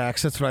running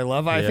backs. That's what I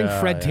love. I think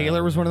Fred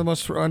Taylor was one of the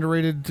most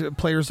underrated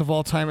players of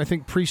all time. I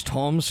think Priest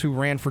Holmes, who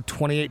ran for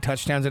 28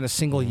 touchdowns in a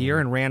single year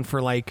and ran for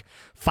like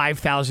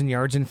 5,000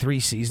 yards in 3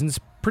 seasons,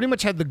 pretty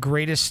much had the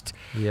greatest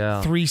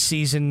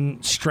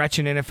 3-season stretch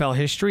in NFL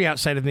history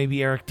outside of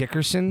maybe Eric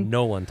Dickerson.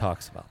 No one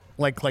talks about.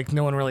 Like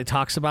no one really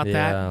talks about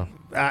that.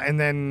 And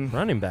then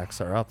running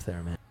backs are up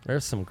there, man.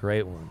 There's some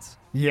great ones.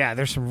 Yeah,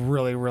 there's some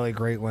really, really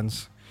great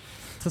ones.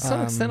 To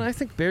some extent, I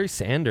think Barry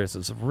Sanders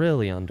is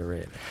really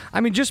underrated.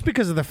 I mean, just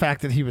because of the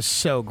fact that he was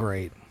so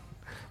great.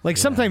 Like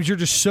sometimes you're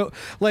just so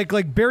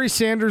like Barry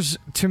Sanders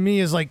to me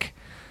is like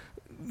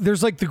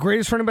there's like the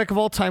greatest running back of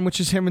all time, which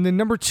is him, and then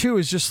number 2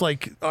 is just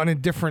like on a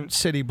different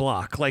city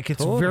block. Like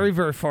it's very,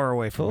 very far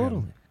away from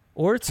him.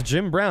 Or it's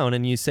Jim Brown,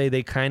 and you say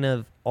they kind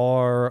of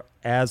are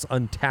as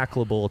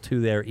untackleable to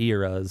their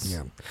eras.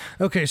 Yeah.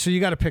 Okay, so you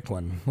got to pick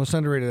one. Most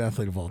underrated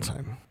athlete of all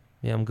time.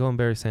 Yeah, I'm going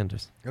Barry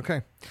Sanders.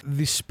 Okay.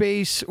 The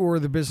space or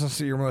the business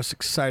that you're most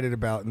excited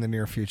about in the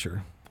near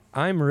future?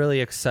 I'm really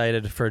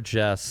excited for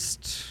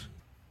just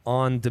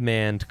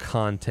on-demand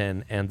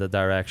content and the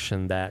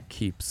direction that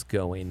keeps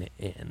going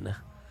in,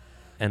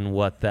 and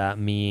what that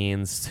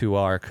means to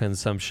our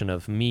consumption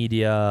of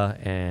media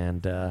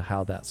and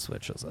how that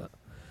switches it.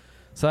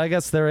 So I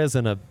guess there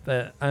isn't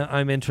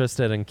I'm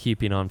interested in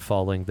keeping on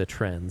following the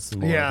trends.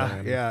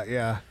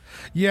 Yeah.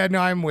 No,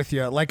 I'm with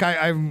you. Like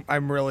I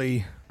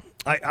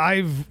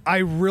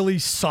really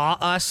saw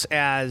us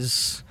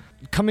as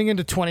coming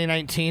into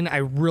 2019. I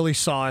really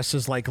saw us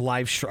as like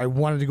live stream. I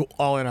wanted to go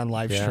all in on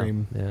live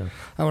stream. Yeah.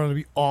 I wanted to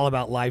be all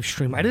about live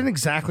stream. I didn't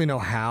exactly know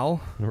how.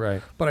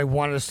 Right. But I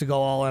wanted us to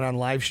go all in on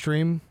live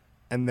stream,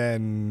 and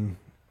then.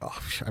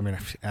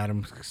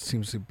 Adam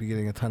seems to be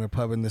getting a ton of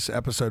pub in this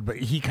episode, but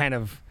he kind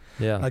of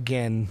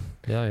again.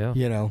 Yeah.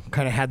 You know,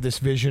 kind of had this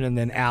vision, and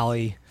then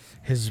Allie,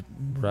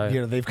 Right. you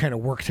know, they've kind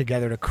of worked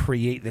together to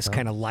create this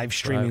kind of live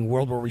streaming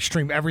world where we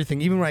stream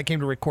everything. Even when I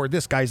came to record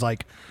this, guy's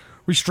like,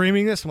 "We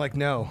streaming this?" I'm like,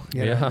 "No,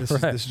 this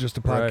is just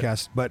a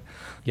podcast." But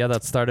yeah,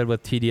 that started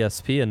with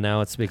TDSP, and now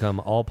it's become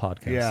all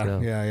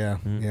podcasts.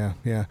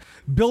 Yeah.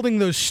 Building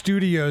those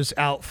studios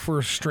out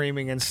for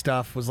streaming and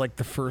stuff was like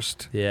the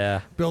first.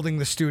 Yeah. Building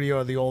the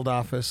studio at the old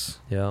office.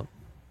 Yeah.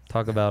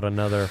 Talk about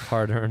another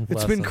hard-earned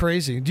It's lesson. been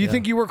crazy. Do you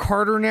think you work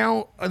harder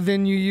now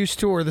than you used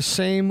to, or the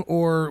same,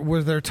 or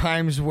were there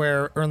times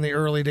where, or in the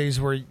early days,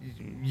 where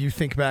you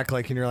think back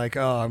like and you're like,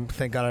 "Oh,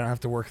 thank God I don't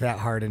have to work that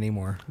hard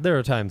anymore"? There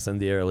were times in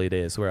the early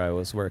days where I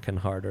was working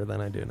harder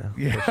than I do now.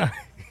 Yeah.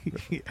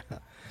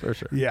 For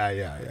sure.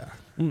 Yeah.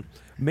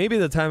 Maybe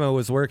the time I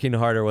was working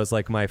harder was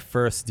like my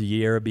first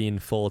year being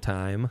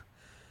full-time.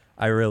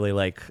 I really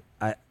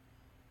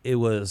I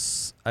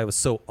was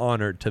so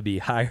honored to be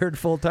hired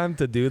full-time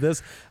to do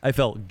this. I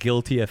felt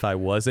guilty if I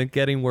wasn't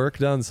getting work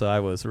done, so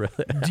I was really...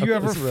 Do you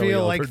ever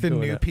feel like the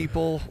overdoing new it.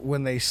 people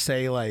when they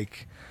say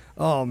like,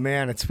 "Oh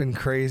man, it's been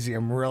crazy,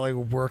 I'm really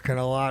working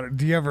a lot"?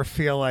 Do you ever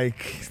think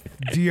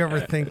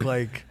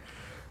like,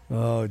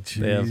 "Oh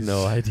geez"? They have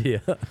no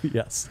idea.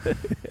 Yes,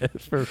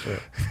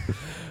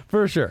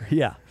 for sure.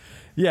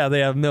 Yeah, they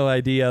have no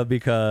idea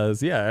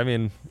because I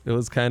mean, it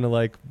was kind of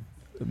like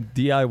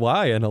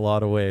DIY in a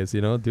lot of ways,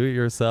 you know, do it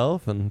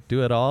yourself and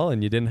do it all,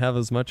 and you didn't have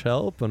as much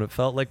help, and it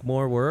felt like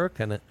more work,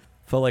 and it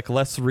felt like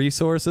less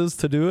resources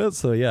to do it.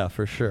 So yeah,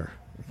 for sure.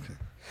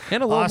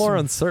 And a little more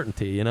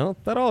uncertainty, you know,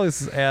 that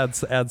always adds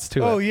to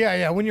it. Oh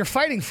yeah. When you're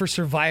fighting for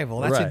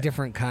survival, that's a Right.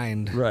 different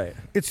kind. Right.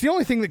 It's the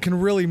only thing that can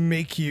really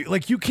make you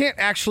like, you can't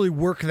actually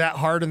work that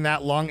hard and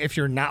that long if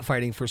you're not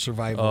fighting for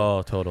survival.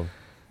 Oh, total.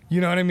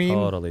 You know what I mean?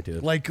 Totally,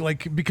 dude. Like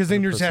because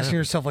then you're just 100%. asking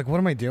yourself like, what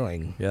am I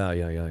doing? Yeah.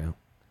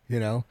 You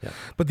know? Yeah.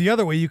 But the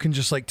other way, you can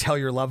just like tell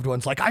your loved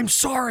ones like, "I'm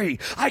sorry,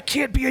 I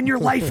can't be in your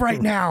life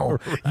right now."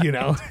 You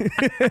know?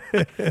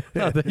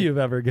 Not that you've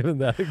ever given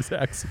that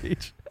exact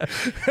speech.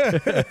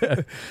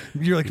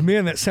 You're like,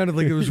 "Man, that sounded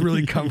like it was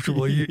really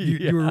comfortable."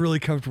 You were really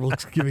comfortable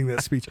giving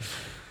that speech.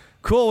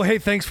 Cool. Well, hey,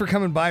 thanks for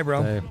coming by,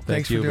 bro. Hey,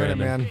 thanks for you, doing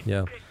Brandon. it,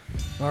 man.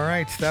 Yeah. All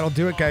right, that'll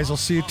do it, guys. I'll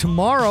see you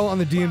tomorrow on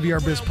the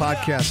DNVR Biz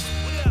podcast.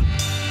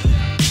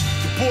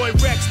 Boy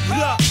Rex,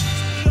 what up?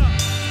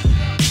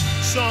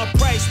 Sean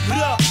Price, what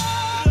up?